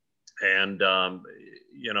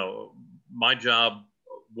 You know, my job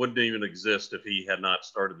wouldn't even exist if he had not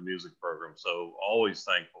started the music program. So always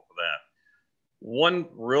thankful for that. One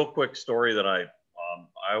real quick story that I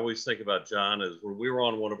always think about John is when we were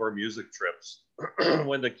on one of our music trips,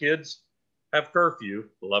 when the kids have curfew,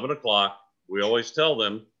 11 o'clock, we always tell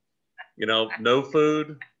them, you know, no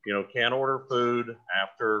food, you know, can't order food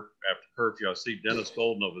after curfew. I see Dennis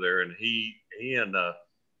Golden over there, and he and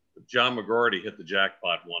John McGroarty hit the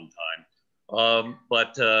jackpot one time.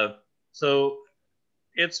 So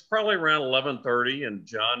it's probably around 11:30, and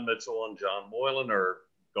John Mitchell and John Moylan are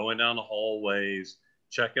going down the hallways,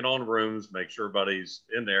 checking on rooms, make sure everybody's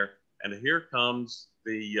in there. And here comes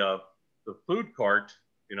the food cart,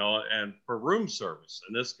 you know, and for room service.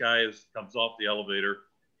 And this guy comes off the elevator.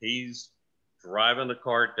 He's driving the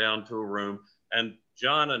cart down to a room. And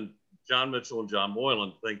John Mitchell and John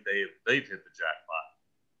Moylan think they've hit the jackpot.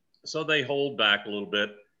 So they hold back a little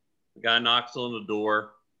bit. The guy knocks on the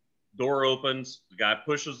door. Door opens. The guy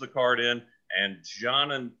pushes the cart in, and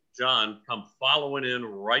John come following in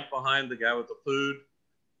right behind the guy with the food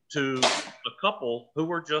to a couple who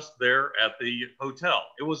were just there at the hotel.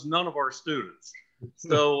 It was none of our students.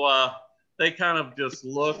 So they kind of just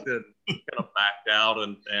looked and kind of backed out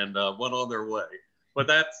and went on their way. But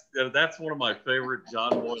that's one of my favorite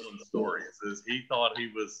John Moylan stories. Is he thought he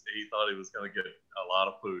was going to get a lot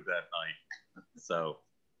of food that night. So,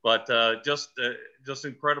 but just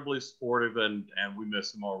incredibly supportive, and we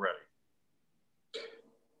miss him already.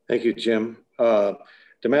 Thank you, Jim.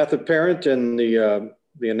 DeMatha parent and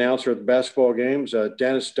the announcer at the basketball games,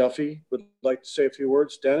 Dennis Duffy, would like to say a few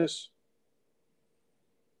words. Dennis?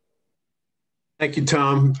 Thank you,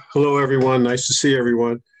 Tom. Hello, everyone. Nice to see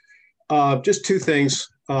everyone. Just two things.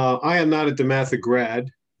 I am not a DeMatha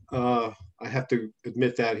grad. I have to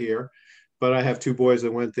admit that here, but I have two boys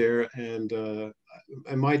that went there, and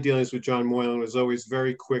my dealings with John Moylan was always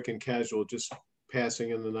very quick and casual, just passing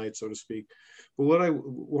in the night, so to speak. But what I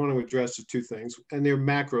want to address is two things, and they're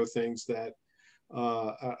macro things that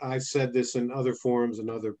I said this in other forums and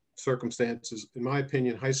other circumstances. In my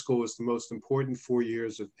opinion, high school is the most important 4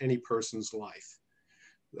 years of any person's life.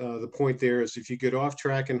 The point there is if you get off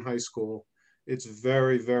track in high school, it's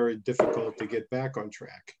very, very difficult to get back on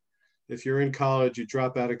track. If you're in college, you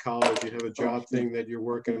drop out of college, you have a job thing that you're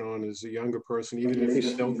working on as a younger person, even if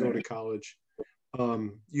you don't go to college,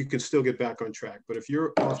 you can still get back on track. But if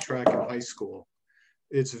you're off track in high school,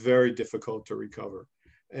 it's very difficult to recover.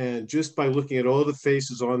 And just by looking at all the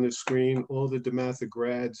faces on the screen, all the DeMatha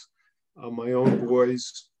grads, my own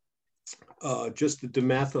boys, just the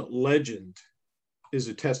DeMatha legend is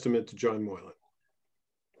a testament to John Moylan.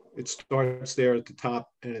 It starts there at the top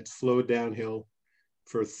and it's flowed downhill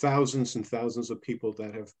for thousands and thousands of people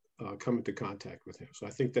that have come into contact with him. So I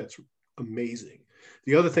think that's amazing.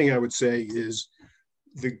 The other thing I would say is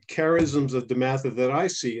the charisms of DeMatha that I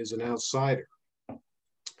see as an outsider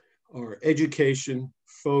are education,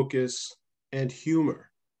 focus, and humor.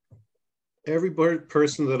 Every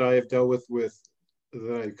person that I have dealt with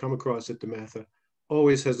that I come across at DeMatha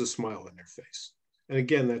always has a smile on their face. And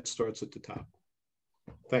again, that starts at the top.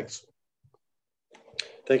 Thanks.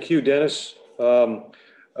 Thank you, Dennis.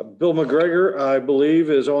 Bill McGregor, I believe,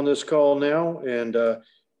 is on this call now. And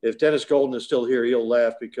if Dennis Golden is still here, he'll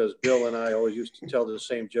laugh because Bill and I always used to tell the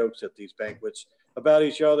same jokes at these banquets about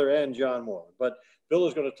each other and John Moylan. But Bill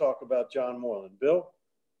is going to talk about John Moylan. Bill?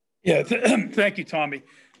 Yeah, thank you, Tommy.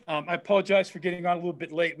 I apologize for getting on a little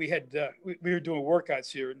bit late. We had we were doing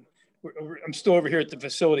workouts here, and I'm still over here at the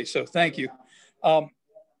facility, so thank you. You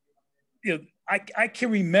know, I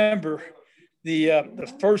can remember the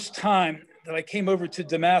first time that I came over to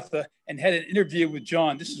DeMatha and had an interview with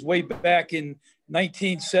John. This is way back in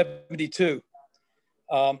 1972.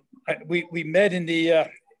 We met in the it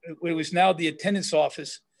was now the attendance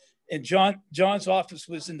office, and John's office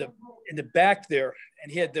was in the back there,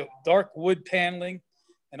 and he had the dark wood paneling,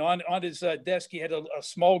 and on his desk he had a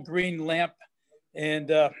small green lamp, and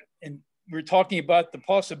we were talking about the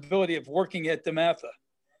possibility of working at DeMatha,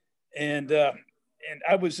 and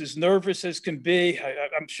I was as nervous as can be.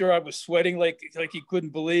 I'm sure I was sweating like he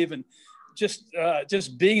couldn't believe, and just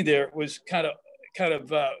being there was kind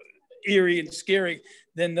of eerie and scary.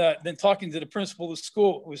 Then talking to the principal of the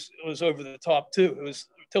school was over the top too. It was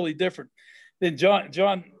totally different. Then John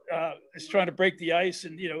is trying to break the ice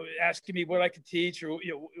and asking me what I could teach or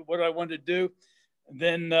what I wanted to do. And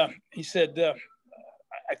then he said,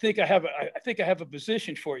 I think I have a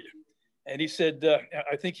position for you. And he said,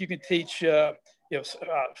 I think you can teach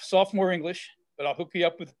sophomore English, but I'll hook you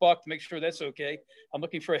up with Buck to make sure that's okay. I'm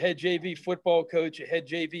looking for a head JV football coach, a head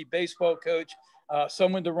JV baseball coach,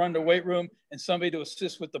 someone to run the weight room, and somebody to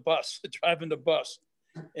assist with the bus, driving the bus.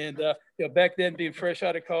 And back then, being fresh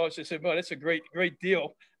out of college, I said, well, that's a great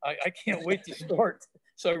deal. I can't wait to start.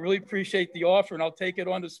 So I really appreciate the offer, and I'll take it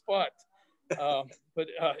on the spot. But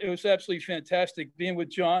it was absolutely fantastic being with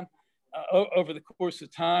John over the course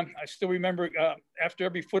of time. I still remember after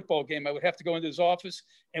every football game, I would have to go into his office,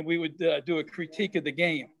 and we would do a critique of the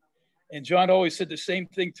game. And John always said the same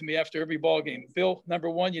thing to me after every ball game. Bill, number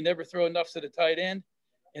one, you never throw enough to the tight end.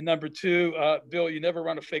 And number two, Bill, you never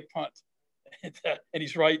run a fake punt. And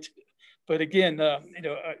he's right. But again,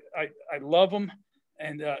 I love him,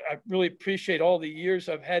 and I really appreciate all the years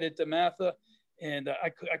I've had at DeMatha. And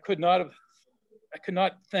I could not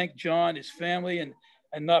thank John, his family, and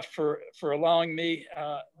enough for allowing me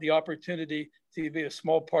the opportunity to be a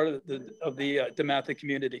small part of the DeMatha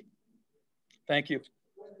community. Thank you.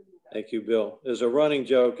 Thank you, Bill. There's a running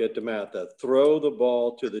joke at DeMatha: throw the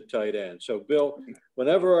ball to the tight end. So, Bill,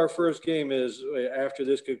 whenever our first game is after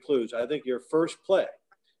this concludes, I think your first play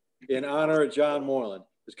in honor of John Moylan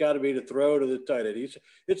has got to be to throw to the tight end.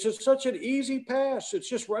 It's just such an easy pass. It's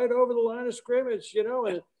just right over the line of scrimmage,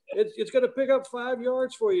 and it's going to pick up 5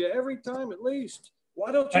 yards for you every time at least.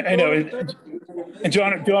 Why don't you? I know. And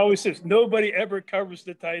John always says nobody ever covers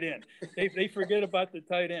the tight end. They forget about the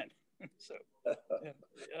tight end. So.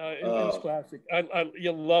 It was classic.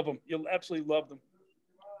 You'll love them. You'll absolutely love them.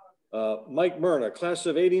 Mike Myrna, class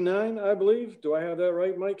of '89, I believe. Do I have that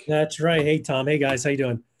right, Mike? That's right. Hey, Tom. Hey, guys. How you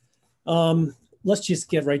doing? Let's just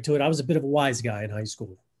get right to it. I was a bit of a wise guy in high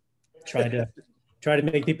school. Tried to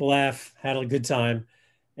make people laugh, had a good time.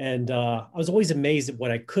 And I was always amazed at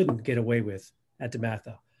what I couldn't get away with at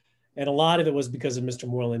DeMatha. And a lot of it was because of Mr.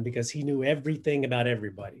 Moylan, because he knew everything about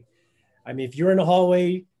everybody. I mean, if you're in the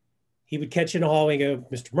hallway, he would catch you in the hallway and go,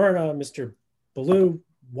 Mr. Myrna, Mr. Ballou,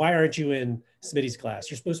 why aren't you in Smitty's class?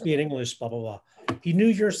 You're supposed to be in English, blah, blah, blah. He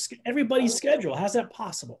knew everybody's schedule. How's that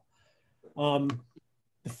possible?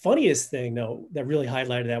 The funniest thing, though, that really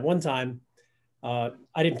highlighted that one time, I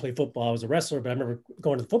didn't play football. I was a wrestler, but I remember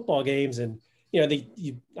going to the football games, and you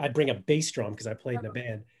know, I'd bring a bass drum because I played in a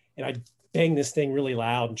band, and I'd bang this thing really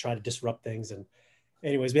loud and try to disrupt things. And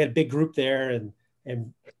anyways, we had a big group there,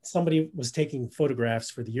 and somebody was taking photographs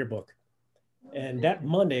for the yearbook. And that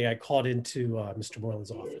Monday, I called into Mr.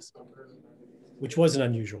 Moylan's office, which wasn't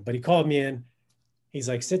unusual, but he called me in. He's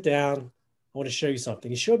like, sit down. I want to show you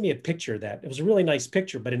something. He showed me a picture it was a really nice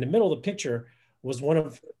picture, but in the middle of the picture was one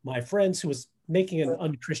of my friends who was making an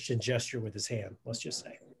unchristian gesture with his hand, let's just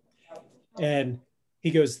say. And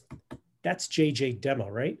he goes, that's JJ Demo,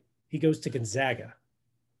 right? He goes to Gonzaga.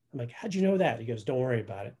 I'm like, how'd you know that? He goes, don't worry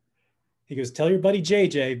about it. He goes, tell your buddy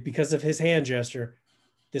JJ, because of his hand gesture,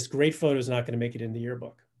 this great photo is not going to make it in the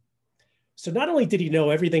yearbook. So not only did he know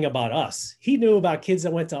everything about us, he knew about kids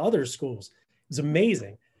that went to other schools. It was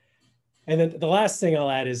amazing. And then the last thing I'll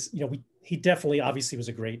add is, you know, he definitely obviously was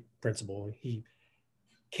a great principal. He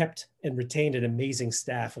kept and retained an amazing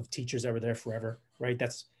staff of teachers that were there forever, right?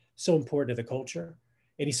 That's so important to the culture.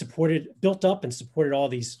 And he built up and supported all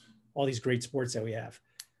these great sports that we have.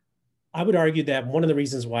 I would argue that one of the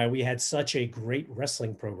reasons why we had such a great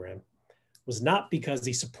wrestling program was not because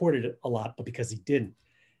he supported it a lot, but because he didn't.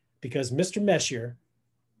 Because Mr. Meshier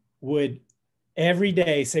would every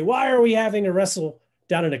day say, why are we having to wrestle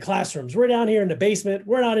down in the classrooms? We're down here in the basement.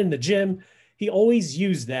 We're not in the gym. He always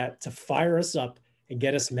used that to fire us up and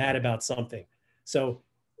get us mad about something. So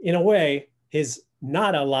in a way, his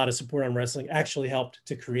not a lot of support on wrestling actually helped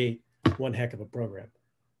to create one heck of a program.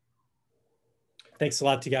 Thanks a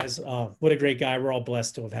lot to you guys. What a great guy. We're all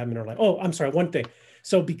blessed to have him in our life. Oh, I'm sorry, one thing.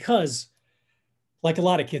 So because, like a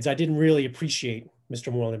lot of kids, I didn't really appreciate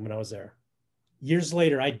Mr. Moylan when I was there. Years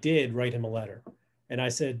later, I did write him a letter. And I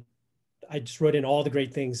said, I just wrote in all the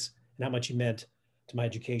great things and how much he meant to my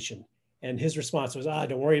education. And his response was,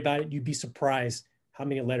 don't worry about it. You'd be surprised how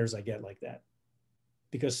many letters I get like that.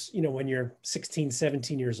 Because, you know, when you're 16,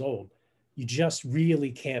 17 years old, you just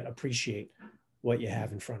really can't appreciate what you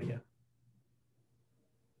have in front of you.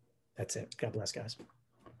 That's it. God bless, guys.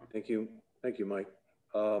 Thank you. Thank you, Mike.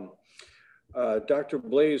 Dr.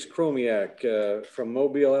 Blaze Chromiak from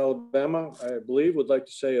Mobile, Alabama, I believe, would like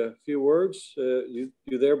to say a few words. You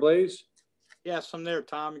there, Blaze? Yes, I'm there,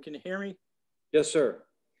 Tom. Can you hear me? Yes, sir.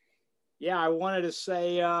 Yeah, I wanted to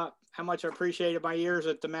say how much I appreciated my years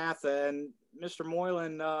at DeMatha. And Mr.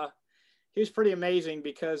 Moylan, he was pretty amazing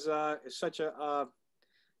because he's such a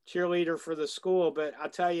cheerleader for the school. But I'll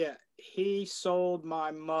tell you, he sold my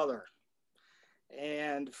mother.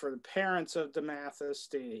 And for the parents of DeMatha,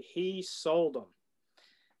 he sold them.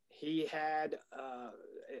 He had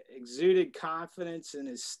exuded confidence in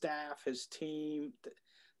his staff, his team,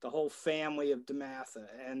 the whole family of DeMatha.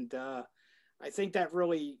 And I think that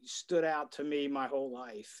really stood out to me my whole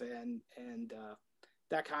life. And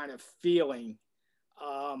that kind of feeling,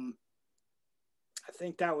 I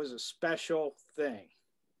think that was a special thing.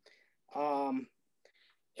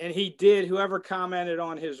 And he did, whoever commented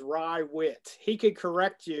on his wry wit, he could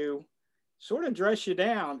correct you, sort of dress you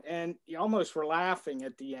down, and you almost were laughing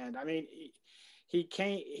at the end. I mean, he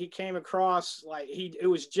came across like it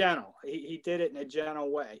was gentle. He did it in a gentle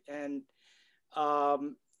way. And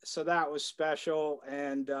so that was special.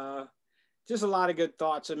 And just a lot of good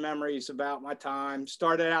thoughts and memories about my time.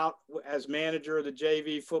 Started out as manager of the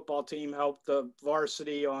JV football team, helped the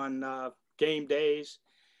varsity on game days,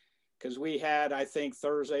 because we had, I think,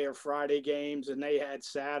 Thursday or Friday games, and they had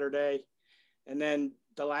Saturday. And then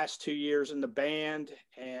the last 2 years in the band,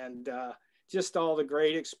 and just all the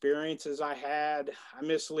great experiences I had. I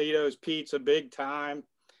miss Lito's Pizza big time.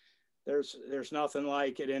 There's nothing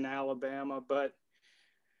like it in Alabama. But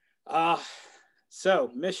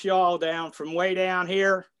so miss y'all down from way down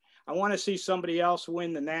here. I want to see somebody else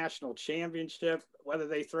win the national championship, whether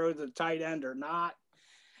they throw the tight end or not.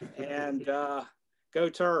 And go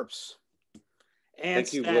Terps. And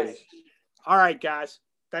thank you, Blaze. All right, guys.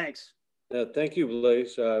 Thanks. Thank you,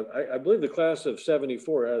 Blaze. I believe the class of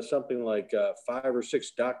 '74 has something like 5 or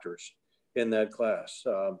 6 doctors in that class.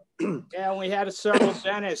 Yeah, we had several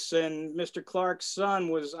dentists, and Mr. Clark's son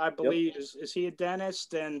was, I believe, yep. Is he a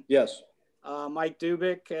dentist? And yes, Mike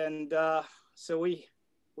Dubik, and so we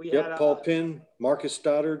yep, had Paul Pinn, Marcus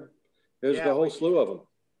Stoddard. There's the whole slew of them.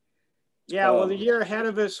 Yeah, well, the year ahead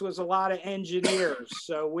of us was a lot of engineers,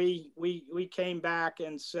 so we came back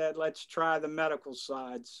and said, let's try the medical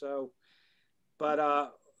side. So,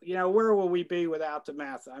 but you know, where will we be without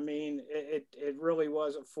DeMatha? I mean, it really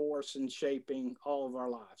was a force in shaping all of our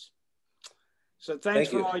lives. So thanks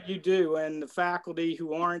for all you do, and the faculty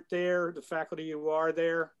who aren't there, the faculty who are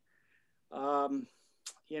there,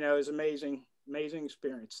 you know, is amazing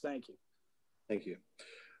experience. Thank you. Thank you.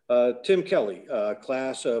 Tim Kelly,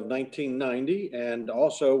 class of 1990, and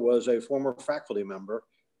also was a former faculty member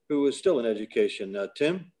who is still in education.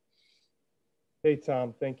 Tim? Hey,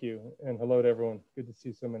 Tom, thank you. And hello to everyone. Good to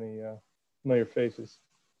see so many familiar faces.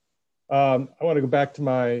 I want to go back to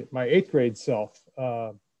my 8th grade self.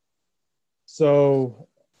 So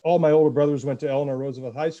all my older brothers went to Eleanor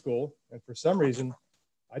Roosevelt High School, and for some reason,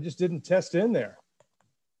 I just didn't test in there.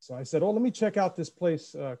 So I said, oh, let me check out this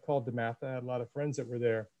place called DeMatha. I had a lot of friends that were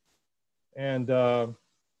there. And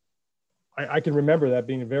I can remember that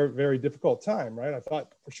being a very, very difficult time, right? I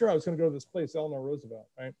thought for sure I was going to go to this place, Eleanor Roosevelt,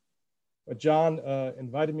 right? But John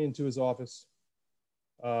invited me into his office,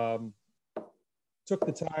 took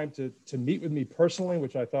the time to meet with me personally,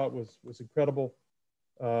 which I thought was incredible,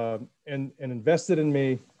 and invested in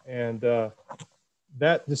me. And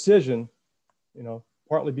that decision, you know,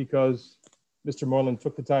 partly because Mr. Moylan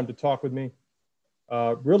took the time to talk with me,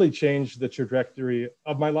 really changed the trajectory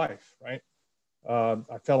of my life, right?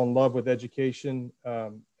 I fell in love with education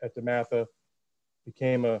at DeMatha,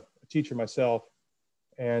 became a teacher myself.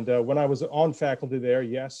 And when I was on faculty there,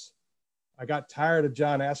 yes, I got tired of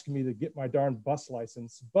John asking me to get my darn bus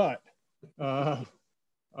license, but the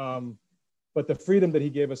freedom that he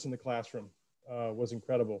gave us in the classroom was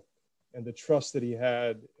incredible. And the trust that he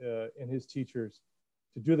had in his teachers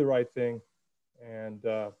to do the right thing and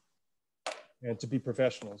to be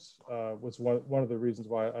professionals was one of the reasons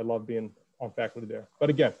why I love being on faculty there. But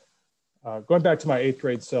again, going back to my 8th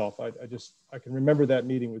grade self, I can remember that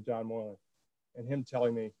meeting with John Moylan and him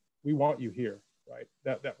telling me, we want you here, right?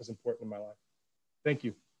 That was important in my life. Thank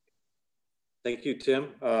you. Thank you, Tim.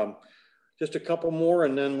 Just a couple more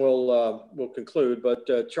and then we'll conclude. But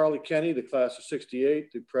Charlie Kenny, the class of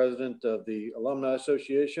 68, the president of the Alumni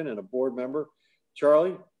Association and a board member.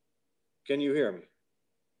 Charlie, can you hear me?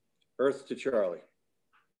 Earth to Charlie.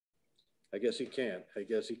 I guess he can't. I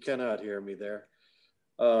guess he cannot hear me there.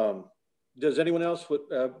 Does anyone else,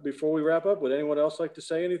 before we wrap up, would anyone else like to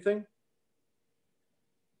say anything?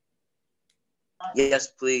 Yes,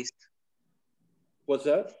 please. What's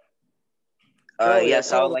that?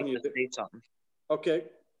 Yes, I would like to say something. Okay.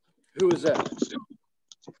 Who is that?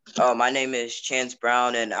 My name is Chance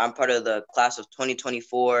Brown, and I'm part of the class of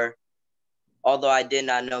 2024. Although I did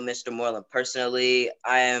not know Mr. Moylan personally,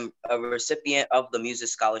 I am a recipient of the music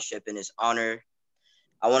scholarship in his honor.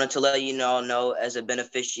 I wanted to let you all know, as a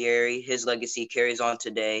beneficiary, his legacy carries on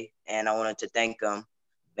today, and I wanted to thank him.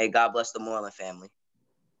 May God bless the Moylan family.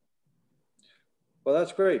 Well,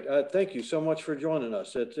 that's great. Thank you so much for joining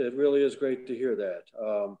us. It really is great to hear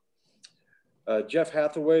that. Jeff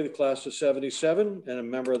Hathaway, the class of 77, and a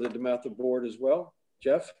member of the DeMatha board as well.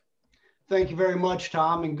 Jeff? Thank you very much,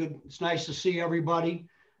 Tom, and good. It's nice to see everybody.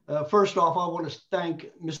 First off, I want to thank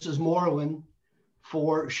Mrs. Moylan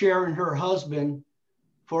for sharing her husband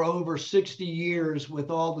for over 60 years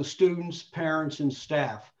with all the students, parents, and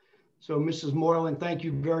staff. So Mrs. Moylan, thank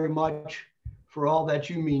you very much for all that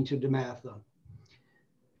you mean to DeMatha.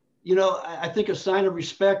 You know, I think a sign of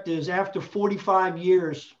respect is after 45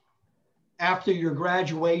 years after your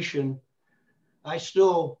graduation, I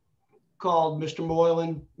still called Mr.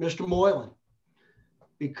 Moylan,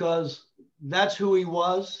 because that's who he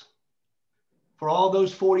was for all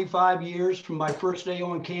those 45 years, from my first day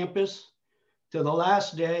on campus to the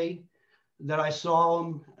last day that I saw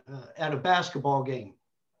him at a basketball game.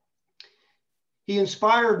 He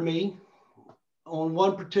inspired me on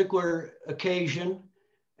one particular occasion.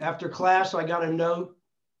 After class, I got a note,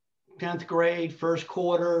 10th grade, first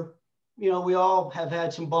quarter. You know, we all have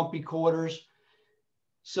had some bumpy quarters.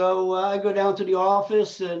 So I go down to the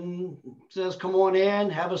office and says, come on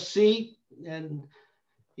in, have a seat. And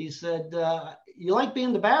he said, you like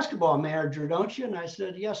being the basketball manager, don't you? And I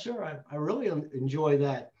said, yes, sir, I really enjoy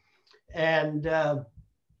that. And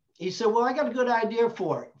he said, well, I got a good idea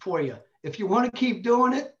for you. If you want to keep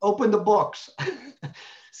doing it, open the books.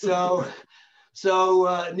 So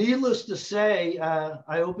needless to say,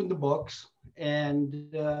 I opened the books,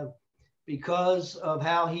 and because of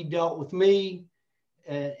how he dealt with me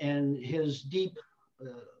and his deep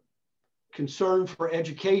concern for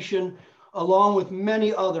education, along with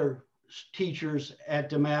many other teachers at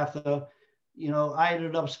DeMatha, you know, I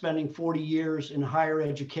ended up spending 40 years in higher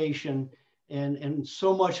education, and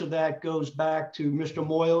so much of that goes back to Mr.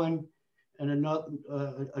 Moylan and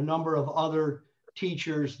a number of other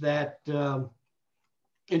teachers that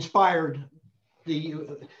inspired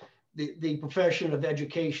the profession of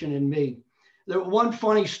education in me. One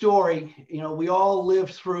funny story, you know, we all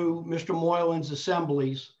lived through Mr. Moylan's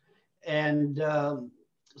assemblies, and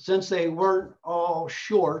since they weren't all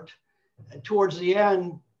short, towards the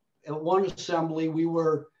end, at one assembly, we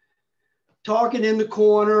were talking in the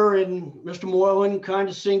corner, and Mr. Moylan kind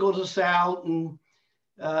of singled us out, and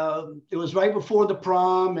it was right before the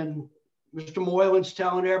prom, and Mr. Moylan's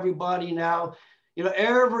telling everybody now, you know,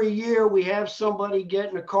 every year we have somebody get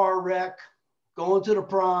in a car wreck, going to the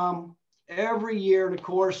prom, every year. And of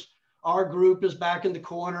course, our group is back in the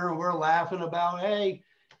corner and we're laughing about, hey,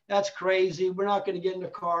 that's crazy. We're not going to get in a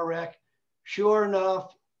car wreck. Sure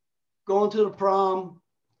enough, going to the prom,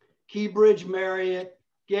 Keybridge Marriott,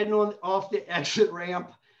 getting off the exit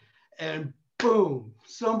ramp, and boom,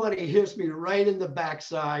 somebody hits me right in the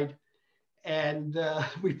backside. And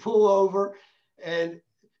we pull over, and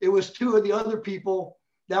it was two of the other people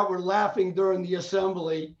that were laughing during the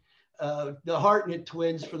assembly, the Hartnett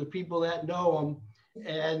twins, for the people that know them.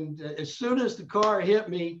 And as soon as the car hit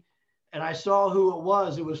me and I saw who it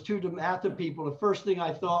was two DeMatha people, the first thing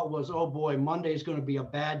I thought was, oh boy, Monday's going to be a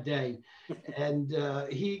bad day. And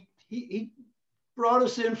he brought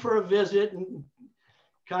us in for a visit and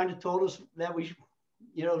kind of told us that we,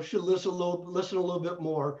 you know, should listen a little bit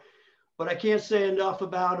more. But I can't say enough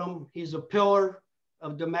about him. He's a pillar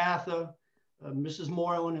of DeMatha. Mrs.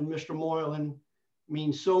 Moylan and Mr. Moylan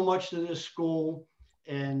mean so much to this school.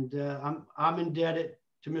 And I'm indebted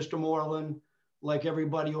to Mr. Moylan like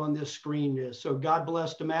everybody on this screen is. So God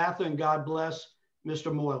bless DeMatha and God bless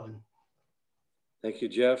Mr. Moylan. Thank you,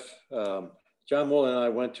 Jeff. John Moylan and I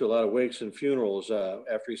went to a lot of wakes and funerals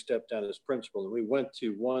after he stepped down as principal. And we went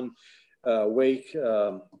to one wake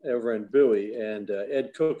over in Bowie, and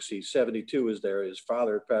Ed Cooksey, 72, was there. His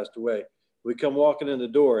father had passed away. We come walking in the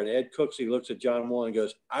door, and Ed Cooksey looks at John Moylan and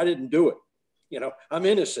goes, I didn't do it. You know, I'm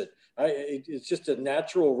innocent. It's just a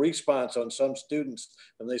natural response on some students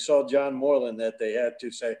when they saw John Moylan that they had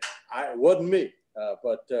to say, it wasn't me.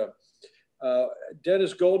 But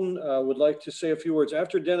Dennis Golden would like to say a few words.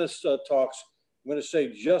 After Dennis talks, I'm going to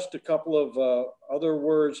say just a couple of other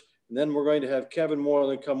words, and then we're going to have Kevin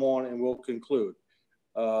Moylan come on and we'll conclude.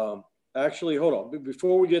 Actually, hold on.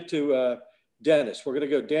 Before we get to Dennis, we're going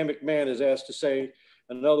to go. Dan McMahon is asked to say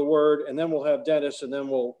another word, and then we'll have Dennis, and then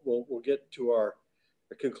we'll get to our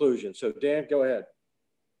conclusion. So Dan, go ahead.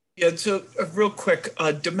 Yeah, so real quick,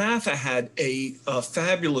 DeMatha had a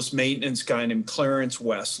fabulous maintenance guy named Clarence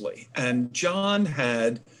Wesley, and John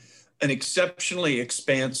had an exceptionally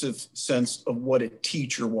expansive sense of what a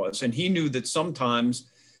teacher was. And he knew that sometimes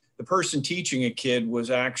the person teaching a kid was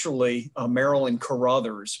actually Marilyn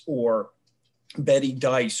Carruthers or Betty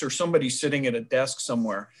Dice or somebody sitting at a desk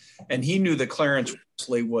somewhere. And he knew that Clarence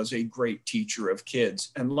Wesley was a great teacher of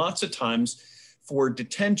kids. And lots of times for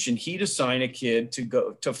detention, he'd assign a kid to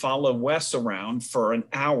go to follow Wes around for an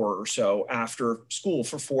hour or so after school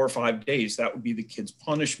for 4 or 5 days. That would be the kid's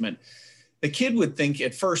punishment. The kid would think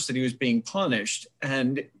at first that he was being punished,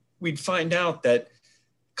 and we'd find out that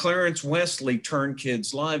Clarence Wesley turned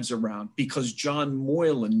kids' lives around because John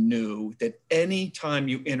Moylan knew that any time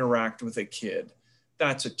you interact with a kid,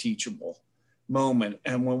 that's a teachable moment.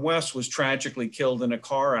 And when Wes was tragically killed in a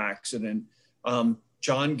car accident,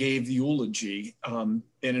 John gave the eulogy in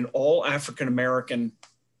an all African-American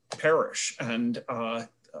parish and at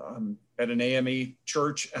an AME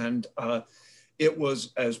church. And it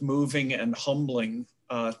was as moving and humbling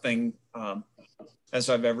thing as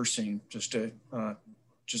I've ever seen. Just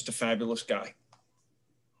a fabulous guy.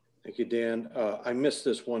 Thank you, Dan. I missed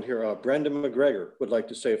this one here. Brenda McGregor would like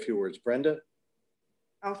to say a few words. Brenda?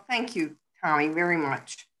 Oh, thank you, Tommy, very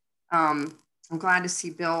much. I'm glad to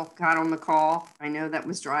see Bill got on the call. I know that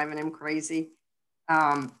was driving him crazy.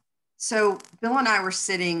 So Bill and I were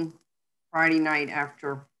sitting Friday night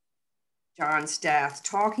after John's death,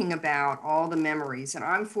 talking about all the memories. And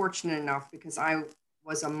I'm fortunate enough because I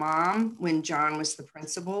was a mom when John was the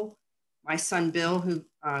principal. My son, Bill, who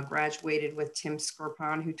graduated with Tim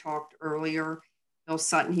Scarpon, who talked earlier, Bill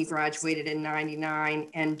Sutton, he graduated in '99.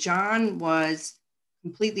 And John was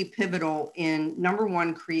completely pivotal in, number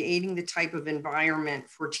one, creating the type of environment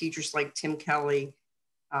for teachers like Tim Kelly,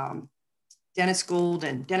 Dennis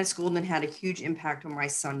Golden. Dennis Golden had a huge impact on my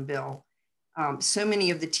son, Bill. So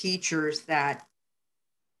many of the teachers that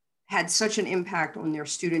had such an impact on their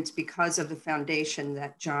students because of the foundation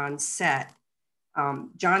that John set.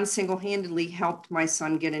 John single-handedly helped my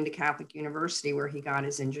son get into Catholic University where he got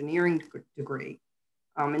his engineering degree.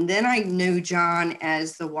 And then I knew John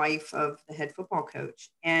as the wife of the head football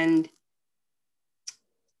coach. And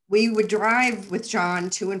we would drive with John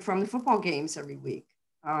to and from the football games every week.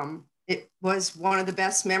 It was one of the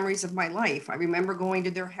best memories of my life. I remember going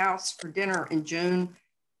to their house for dinner, and Joan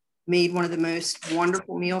made one of the most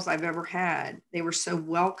wonderful meals I've ever had. They were so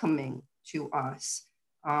welcoming to us.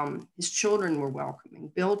 His children were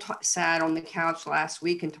welcoming. Bill sat on the couch last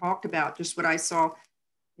week and talked about just what I saw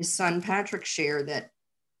his son Patrick shared, that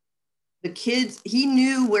the kids, he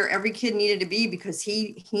knew where every kid needed to be because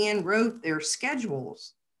he hand wrote their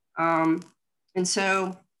schedules. And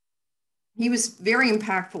so he was very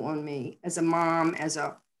impactful on me as a mom, as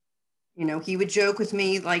a, you know, he would joke with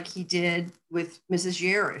me like he did with Mrs.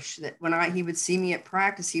 Yerish, that when he would see me at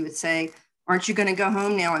practice, he would say, aren't you going to go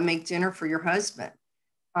home now and make dinner for your husband?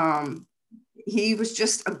 He was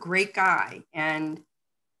just a great guy. And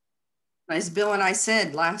as Bill and I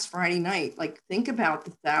said last Friday night, like, think about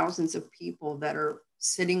the thousands of people that are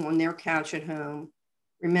sitting on their couch at home,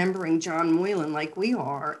 remembering John Moylan like we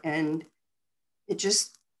are. And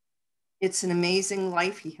it's an amazing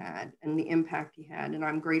life he had and the impact he had. And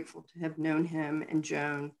I'm grateful to have known him and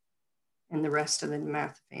Joan and the rest of the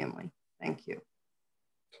DeMatha family. Thank you.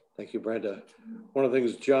 Thank you, Brenda. One of the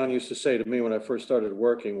things John used to say to me when I first started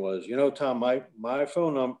working was, you know, Tom, my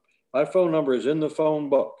phone number is in the phone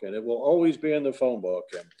book, and it will always be in the phone book.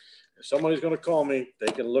 And if somebody's going to call me,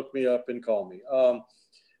 they can look me up and call me.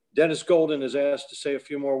 Dennis Golden is asked to say a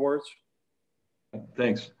few more words.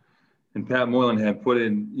 Thanks. And Pat Moylan had put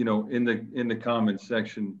in, you know, in the comments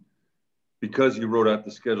section, because you wrote out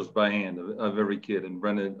the schedules by hand of every kid, and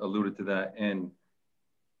Brenda alluded to that. And,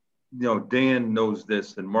 you know, Dan knows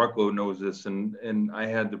this, and Marco knows this, and I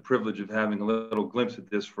had the privilege of having a little glimpse at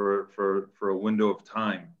this for a window of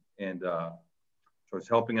time. And so I was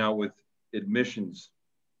helping out with admissions,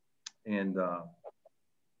 and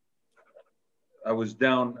I went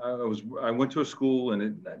to a school,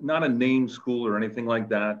 and not a name school or anything like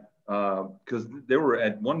that, because there were,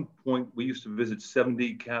 at one point, we used to visit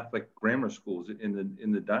 70 Catholic grammar schools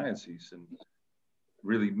in the diocese and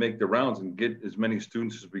really make the rounds and get as many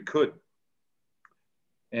students as we could.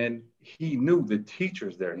 And he knew the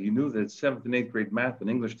teachers there. He knew the 7th and 8th grade math and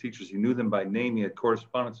English teachers. He knew them by name. He had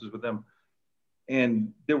correspondences with them.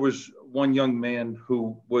 And there was one young man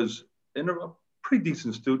who was a pretty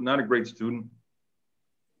decent student, not a great student,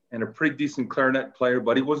 and a pretty decent clarinet player,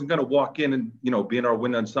 but he wasn't going to walk in and, you know, be in our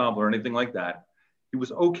wind ensemble or anything like that. He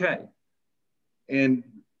was okay. And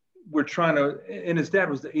we're trying to, and his dad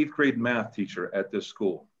was the 8th grade math teacher at this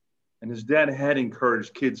school. And his dad had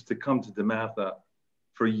encouraged kids to come to DeMatha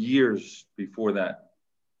for years before that.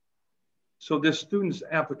 So this student's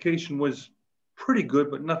application was pretty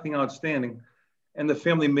good, but nothing outstanding. And the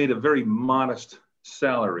family made a very modest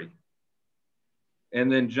salary.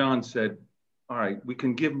 And then John said, all right, we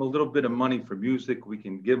can give him a little bit of money for music. We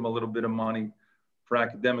can give him a little bit of money for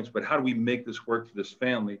academics, but how do we make this work for this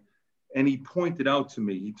family? And he pointed out to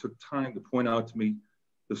me, he took time to point out to me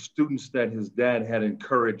the students that his dad had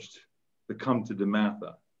encouraged to come to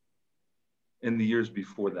DeMatha in the years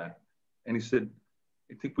before that. And he said,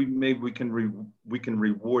 I think maybe we can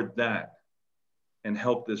reward that and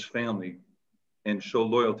help this family and show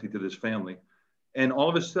loyalty to this family. And all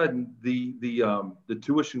of a sudden, the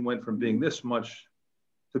tuition went from being this much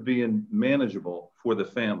to being manageable for the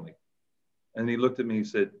family. And he looked at me, he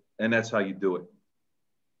said, and that's how you do it.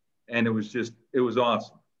 And it was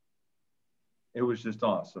awesome. It was just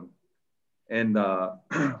awesome. And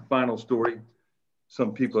final story,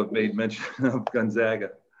 some people have made mention of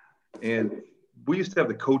Gonzaga. And we used to have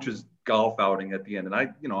the coaches golf outing at the end. And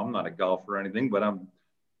I'm not a golfer or anything, but I'm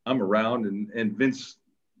around, and Vince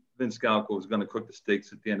Galco was going to cook the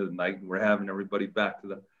steaks at the end of the night, and we're having everybody back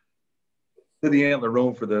to the Antler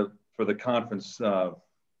Room for the conference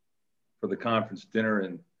dinner,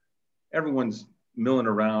 and everyone's milling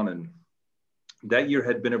around. And that year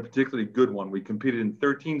had been a particularly good one. We competed in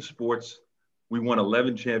 13 sports. We won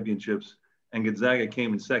 11 championships, and Gonzaga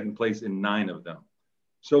came in second place in 9 of them.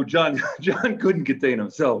 So John couldn't contain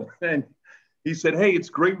himself, and he said, hey, it's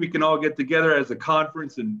great we can all get together as a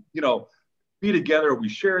conference and, you know, be together. We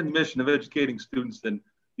share in the mission of educating students. And,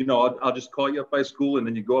 you know, I'll just call you up by school, and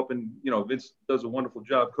then you go up, and, you know, Vince does a wonderful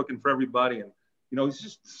job cooking for everybody. And, you know, he's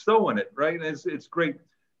just so in it, right? And it's great.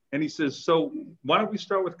 And he says, so why don't we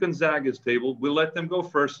start with Gonzaga's table? We'll let them go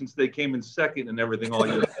first since they came in second and everything all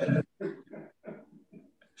year.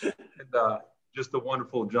 And just a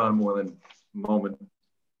wonderful John Moylan moment.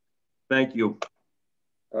 Thank you.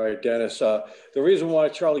 All right, Dennis. The reason why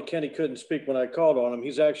Charlie Kenny couldn't speak when I called on him,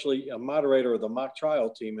 he's actually a moderator of the mock trial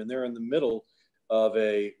team, and they're in the middle of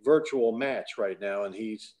a virtual match right now, and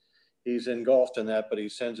he's engulfed in that, but he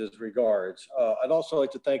sends his regards. I'd also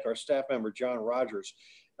like to thank our staff member, John Rogers.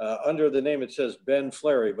 Under the name, it says Ben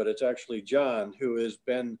Fleury, but it's actually John, who has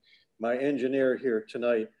been my engineer here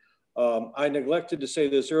tonight. I neglected to say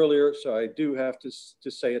this earlier, so I do have to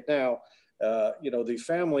say it now. You know, the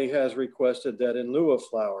family has requested that in lieu of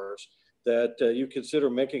flowers, that you consider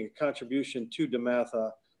making a contribution to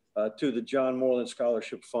DeMatha, to the John Moylan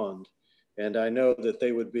Scholarship Fund. And I know that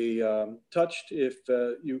they would be touched if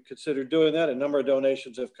you consider doing that. A number of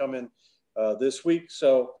donations have come in this week.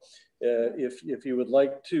 So if you would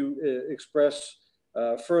like to express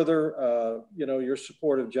further, your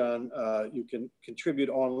support of John, you can contribute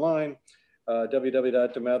online,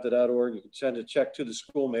 www.dematha.org. You can send a check to the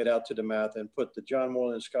school made out to DeMatha and put the John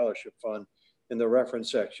Moylan Scholarship Fund in the reference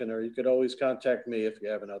section, or you could always contact me if you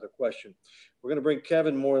have another question. We're going to bring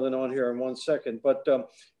Kevin Moylan on here in 1 second, but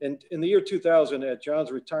in the year 2000 at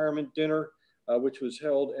John's retirement dinner, which was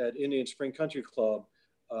held at Indian Spring Country Club,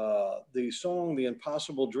 the song "The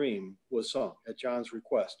Impossible Dream" was sung at John's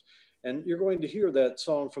request. And you're going to hear that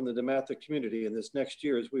song from the DeMatha community in this next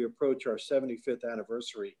year as we approach our 75th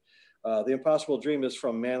anniversary. The Impossible Dream is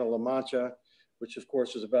from Man of La Mancha, which of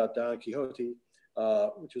course is about Don Quixote,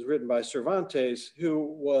 which was written by Cervantes, who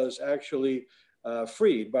was actually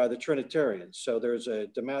freed by the Trinitarians. So there's a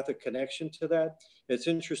DeMatha connection to that. It's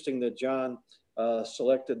interesting that John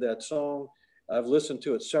selected that song. I've listened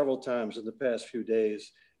to it several times in the past few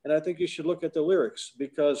days, and I think you should look at the lyrics,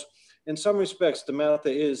 because in some respects, DeMatha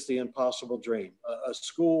is the impossible dream, a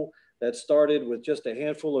school that started with just a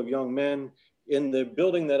handful of young men in the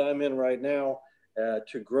building that I'm in right now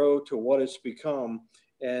to grow to what it's become.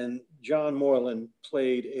 And John Moylan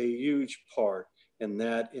played a huge part in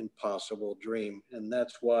that impossible dream. And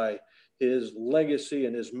that's why his legacy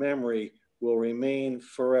and his memory will remain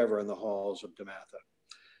forever in the halls of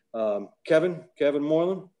DeMatha. Kevin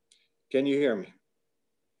Moylan, can you hear me?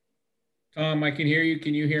 Tom, I can hear you.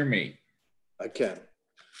 Can you hear me? I can.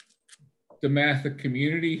 DeMatha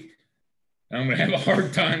community, I'm going to have a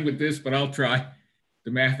hard time with this, but I'll try.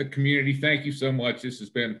 DeMatha community, thank you so much. This has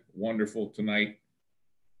been wonderful tonight.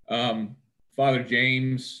 Father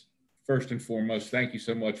James, first and foremost, thank you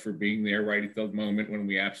so much for being there right at the moment when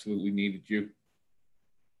we absolutely needed you.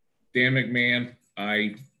 Dan McMahon,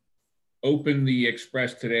 I opened the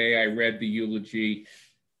Express today. I read the eulogy.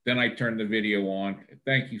 Then I turned the video on.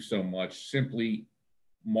 Thank you so much. Simply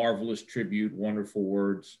marvelous tribute, wonderful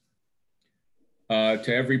words.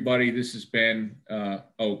 To everybody, this has been,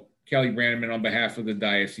 Kelly Brandeman on behalf of the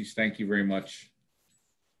diocese, thank you very much.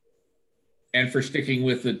 And for sticking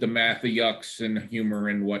with the DeMatha yucks and humor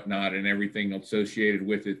and whatnot and everything associated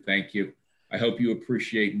with it, thank you. I hope you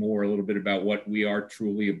appreciate more a little bit about what we are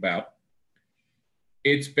truly about.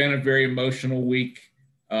 It's been a very emotional week.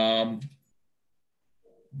 The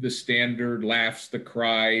standard laughs, the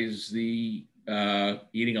cries, the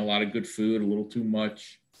eating a lot of good food, a little too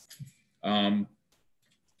much. Tom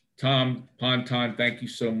Ponton, thank you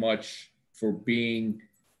so much for being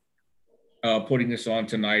putting this on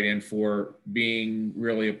tonight and for being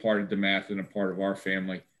really a part of DeMatha and a part of our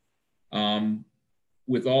family.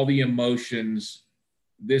 With all the emotions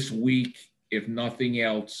this week, if nothing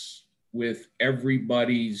else, with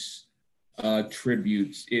everybody's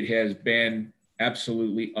tributes, it has been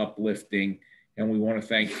absolutely uplifting. And we want to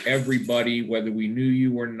thank everybody, whether we knew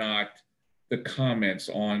you or not, the comments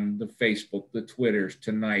on the Facebook, the Twitters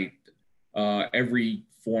tonight, every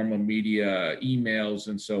form of media, emails,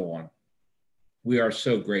 and so on. We are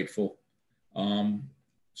so grateful.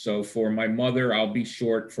 So for my mother, I'll be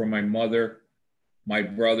short. For my mother, my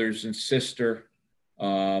brothers and sister,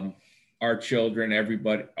 our children,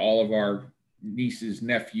 everybody, all of our nieces,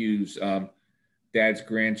 nephews, dad's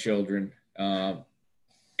grandchildren,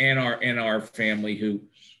 and our family who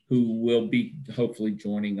will be hopefully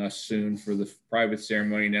joining us soon for the private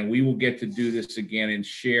ceremony. Now we will get to do this again and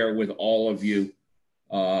share with all of you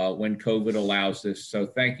when COVID allows this. So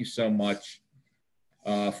thank you so much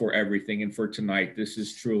for everything and for tonight. This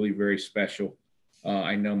is truly very special.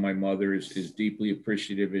 I know my mother is deeply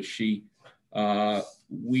appreciative as she,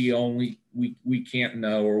 we can't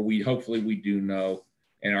know, or hopefully we do know,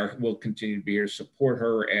 and we'll continue to be here to support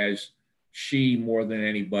her as she, more than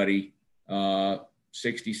anybody,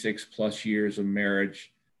 66 plus years of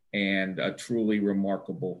marriage and a truly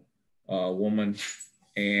remarkable woman.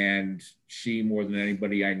 And she, more than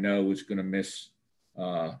anybody I know, is going to miss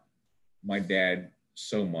my dad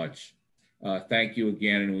so much. Thank you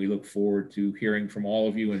again. And we look forward to hearing from all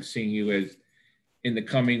of you and seeing you in the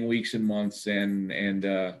coming weeks and months, and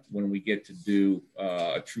when we get to do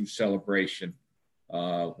a true celebration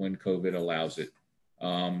when COVID allows it.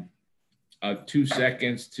 2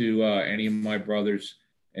 seconds to any of my brothers,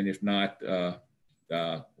 and if not,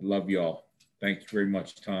 love y'all. Thank you very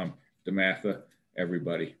much, Tom, DeMatha,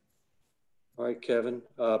 everybody. All right, Kevin.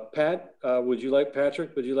 Patrick, would you like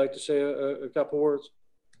to say a couple words?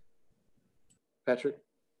 Patrick?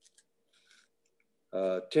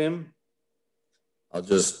 Tim? I'll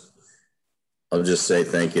just say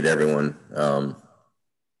thank you to everyone.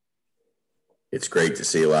 it's great to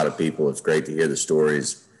see a lot of people. It's great to hear the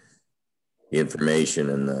stories, the information,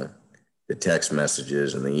 and the text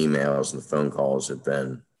messages and the emails and the phone calls have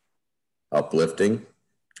been uplifting,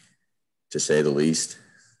 to say the least.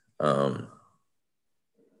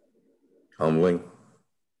 Humbling.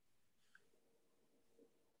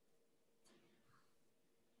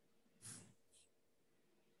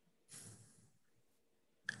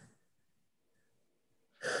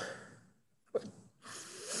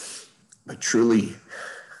 But truly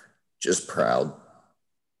just proud.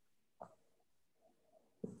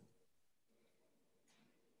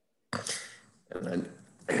 And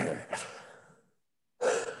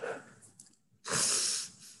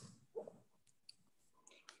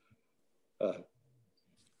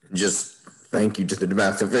just thank you to the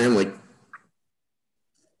DeMatha family.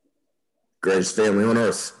 Greatest family on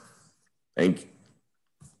earth. Thank you.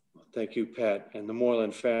 Thank you, Pat, and the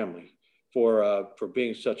Moylan family for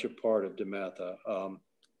being such a part of DeMatha.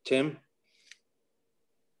 Tim?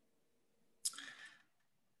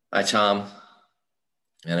 Hi, Tom,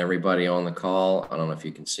 and everybody on the call. I don't know if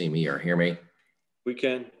you can see me or hear me. We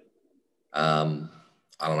can. I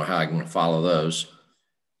don't know how I can follow those,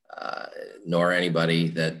 nor anybody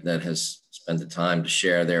that has spent the time to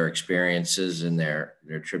share their experiences and their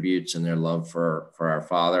tributes and their love for our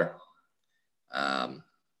father.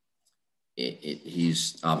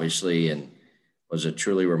 He's obviously and was a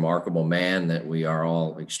truly remarkable man that we are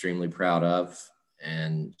all extremely proud of,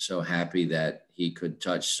 and so happy that he could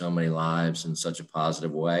touch so many lives in such a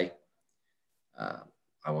positive way.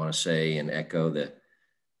 I want to say and echo the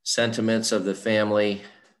sentiments of the family,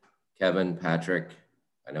 Kevin, Patrick,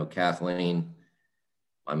 I know Kathleen,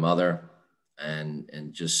 my mother,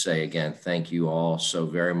 and just say again, thank you all so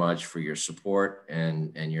very much for your support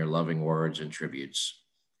and your loving words and tributes.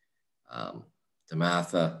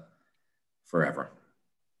 DeMatha forever.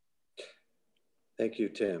 Thank you,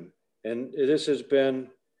 Tim. And this has been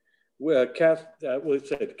Kathy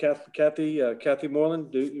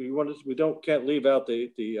Moylan. Do you want to? Can't leave out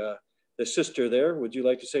the sister there. Would you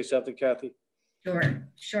like to say something, Kathy?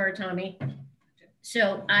 Sure, Tommy.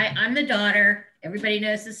 So I'm the daughter. Everybody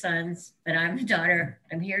knows the sons, but I'm the daughter.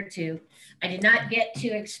 I'm here too. I did not get to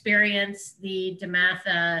experience the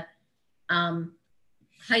DeMatha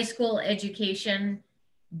high school education,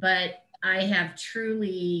 but I have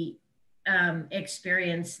truly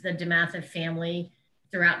experienced the DeMatha family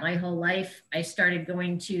throughout my whole life. I started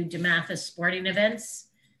going to DeMatha sporting events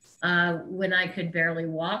when I could barely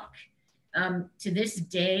walk. To this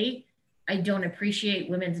day, I don't appreciate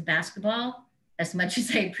women's basketball as much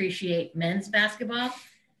as I appreciate men's basketball,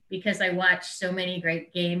 because I watched so many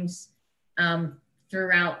great games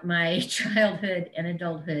throughout my childhood and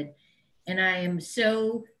adulthood. And I am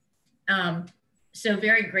so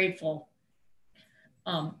very grateful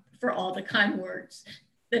for all the kind words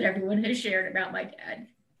that everyone has shared about my dad.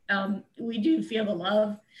 We do feel the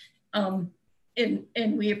love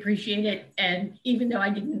and we appreciate it. And even though I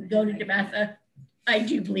didn't go to DeMatha, I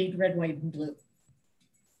do bleed red, white, and blue.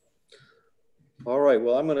 All right,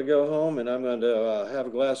 well, I'm going to go home and I'm going to have a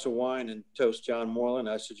glass of wine and toast John Moylan.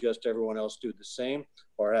 I suggest everyone else do the same,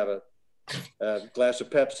 or have a glass of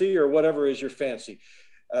Pepsi or whatever is your fancy.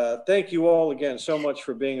 Thank you all again so much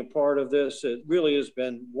for being a part of this. It really has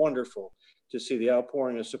been wonderful to see the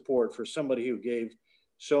outpouring of support for somebody who gave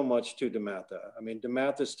so much to DeMatha. I mean,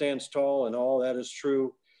 DeMatha stands tall, and all that is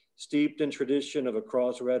true, steeped in tradition of a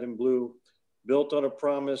cross red and blue, built on a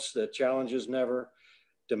promise that challenges never.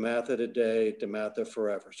 DeMatha today, DeMatha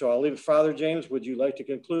forever. So I'll leave it. Father James, would you like to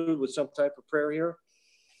conclude with some type of prayer here?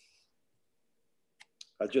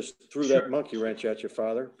 I just threw that monkey wrench at your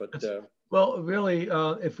father, but. Well, really,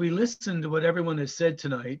 if we listen to what everyone has said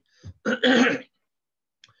tonight,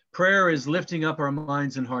 prayer is lifting up our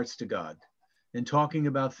minds and hearts to God and talking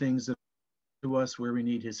about things that to us where we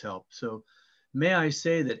need his help. So may I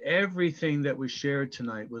say that everything that was shared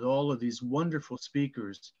tonight with all of these wonderful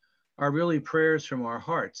speakers are really prayers from our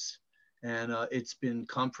hearts. And it's been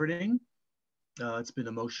comforting, it's been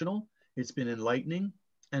emotional, it's been enlightening,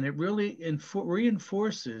 and it really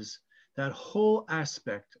reinforces that whole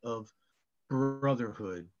aspect of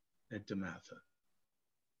brotherhood at DeMatha.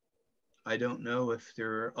 I don't know if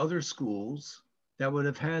there are other schools that would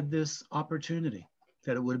have had this opportunity,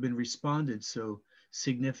 that it would have been responded so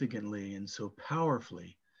significantly and so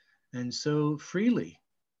powerfully and so freely.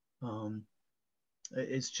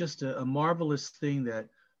 It's just a marvelous thing that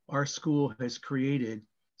our school has created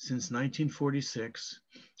since 1946,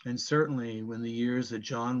 and certainly when the years that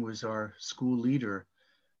John was our school leader,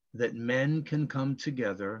 that men can come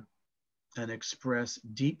together and express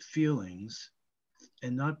deep feelings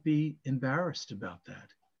and not be embarrassed about that.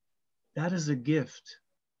 that is a gift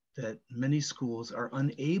that many schools are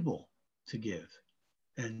unable to give.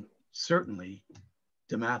 And certainly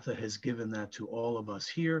DeMatha has given that to all of us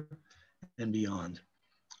here and beyond.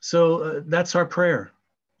 So that's our prayer.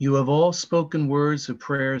 You have all spoken words of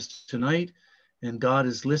prayers tonight, and God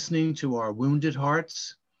is listening to our wounded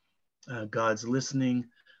hearts. God's listening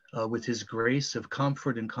with his grace of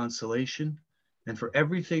comfort and consolation. And for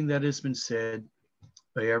everything that has been said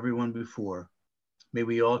by everyone before, may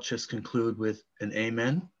we all just conclude with an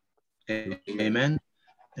amen. Amen.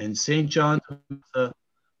 And St. John,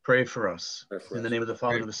 pray for us. In the name of the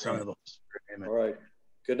Father, and of the Son, and of the Holy Spirit. Amen. All right.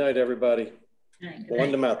 Good night, everybody.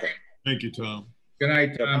 One DeMatha. Thank you, Tom. Good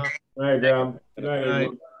night, Tom. Good night, Tom. Good night,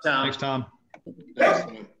 everyone. Thanks, Tom.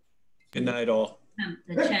 Good night, all.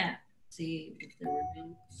 The chat. See if there were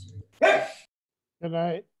news. Good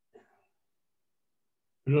night.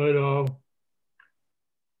 Good night, all.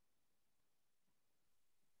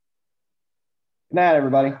 Good night,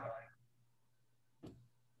 everybody.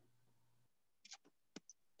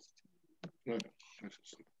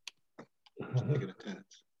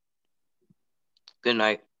 Good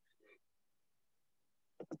night.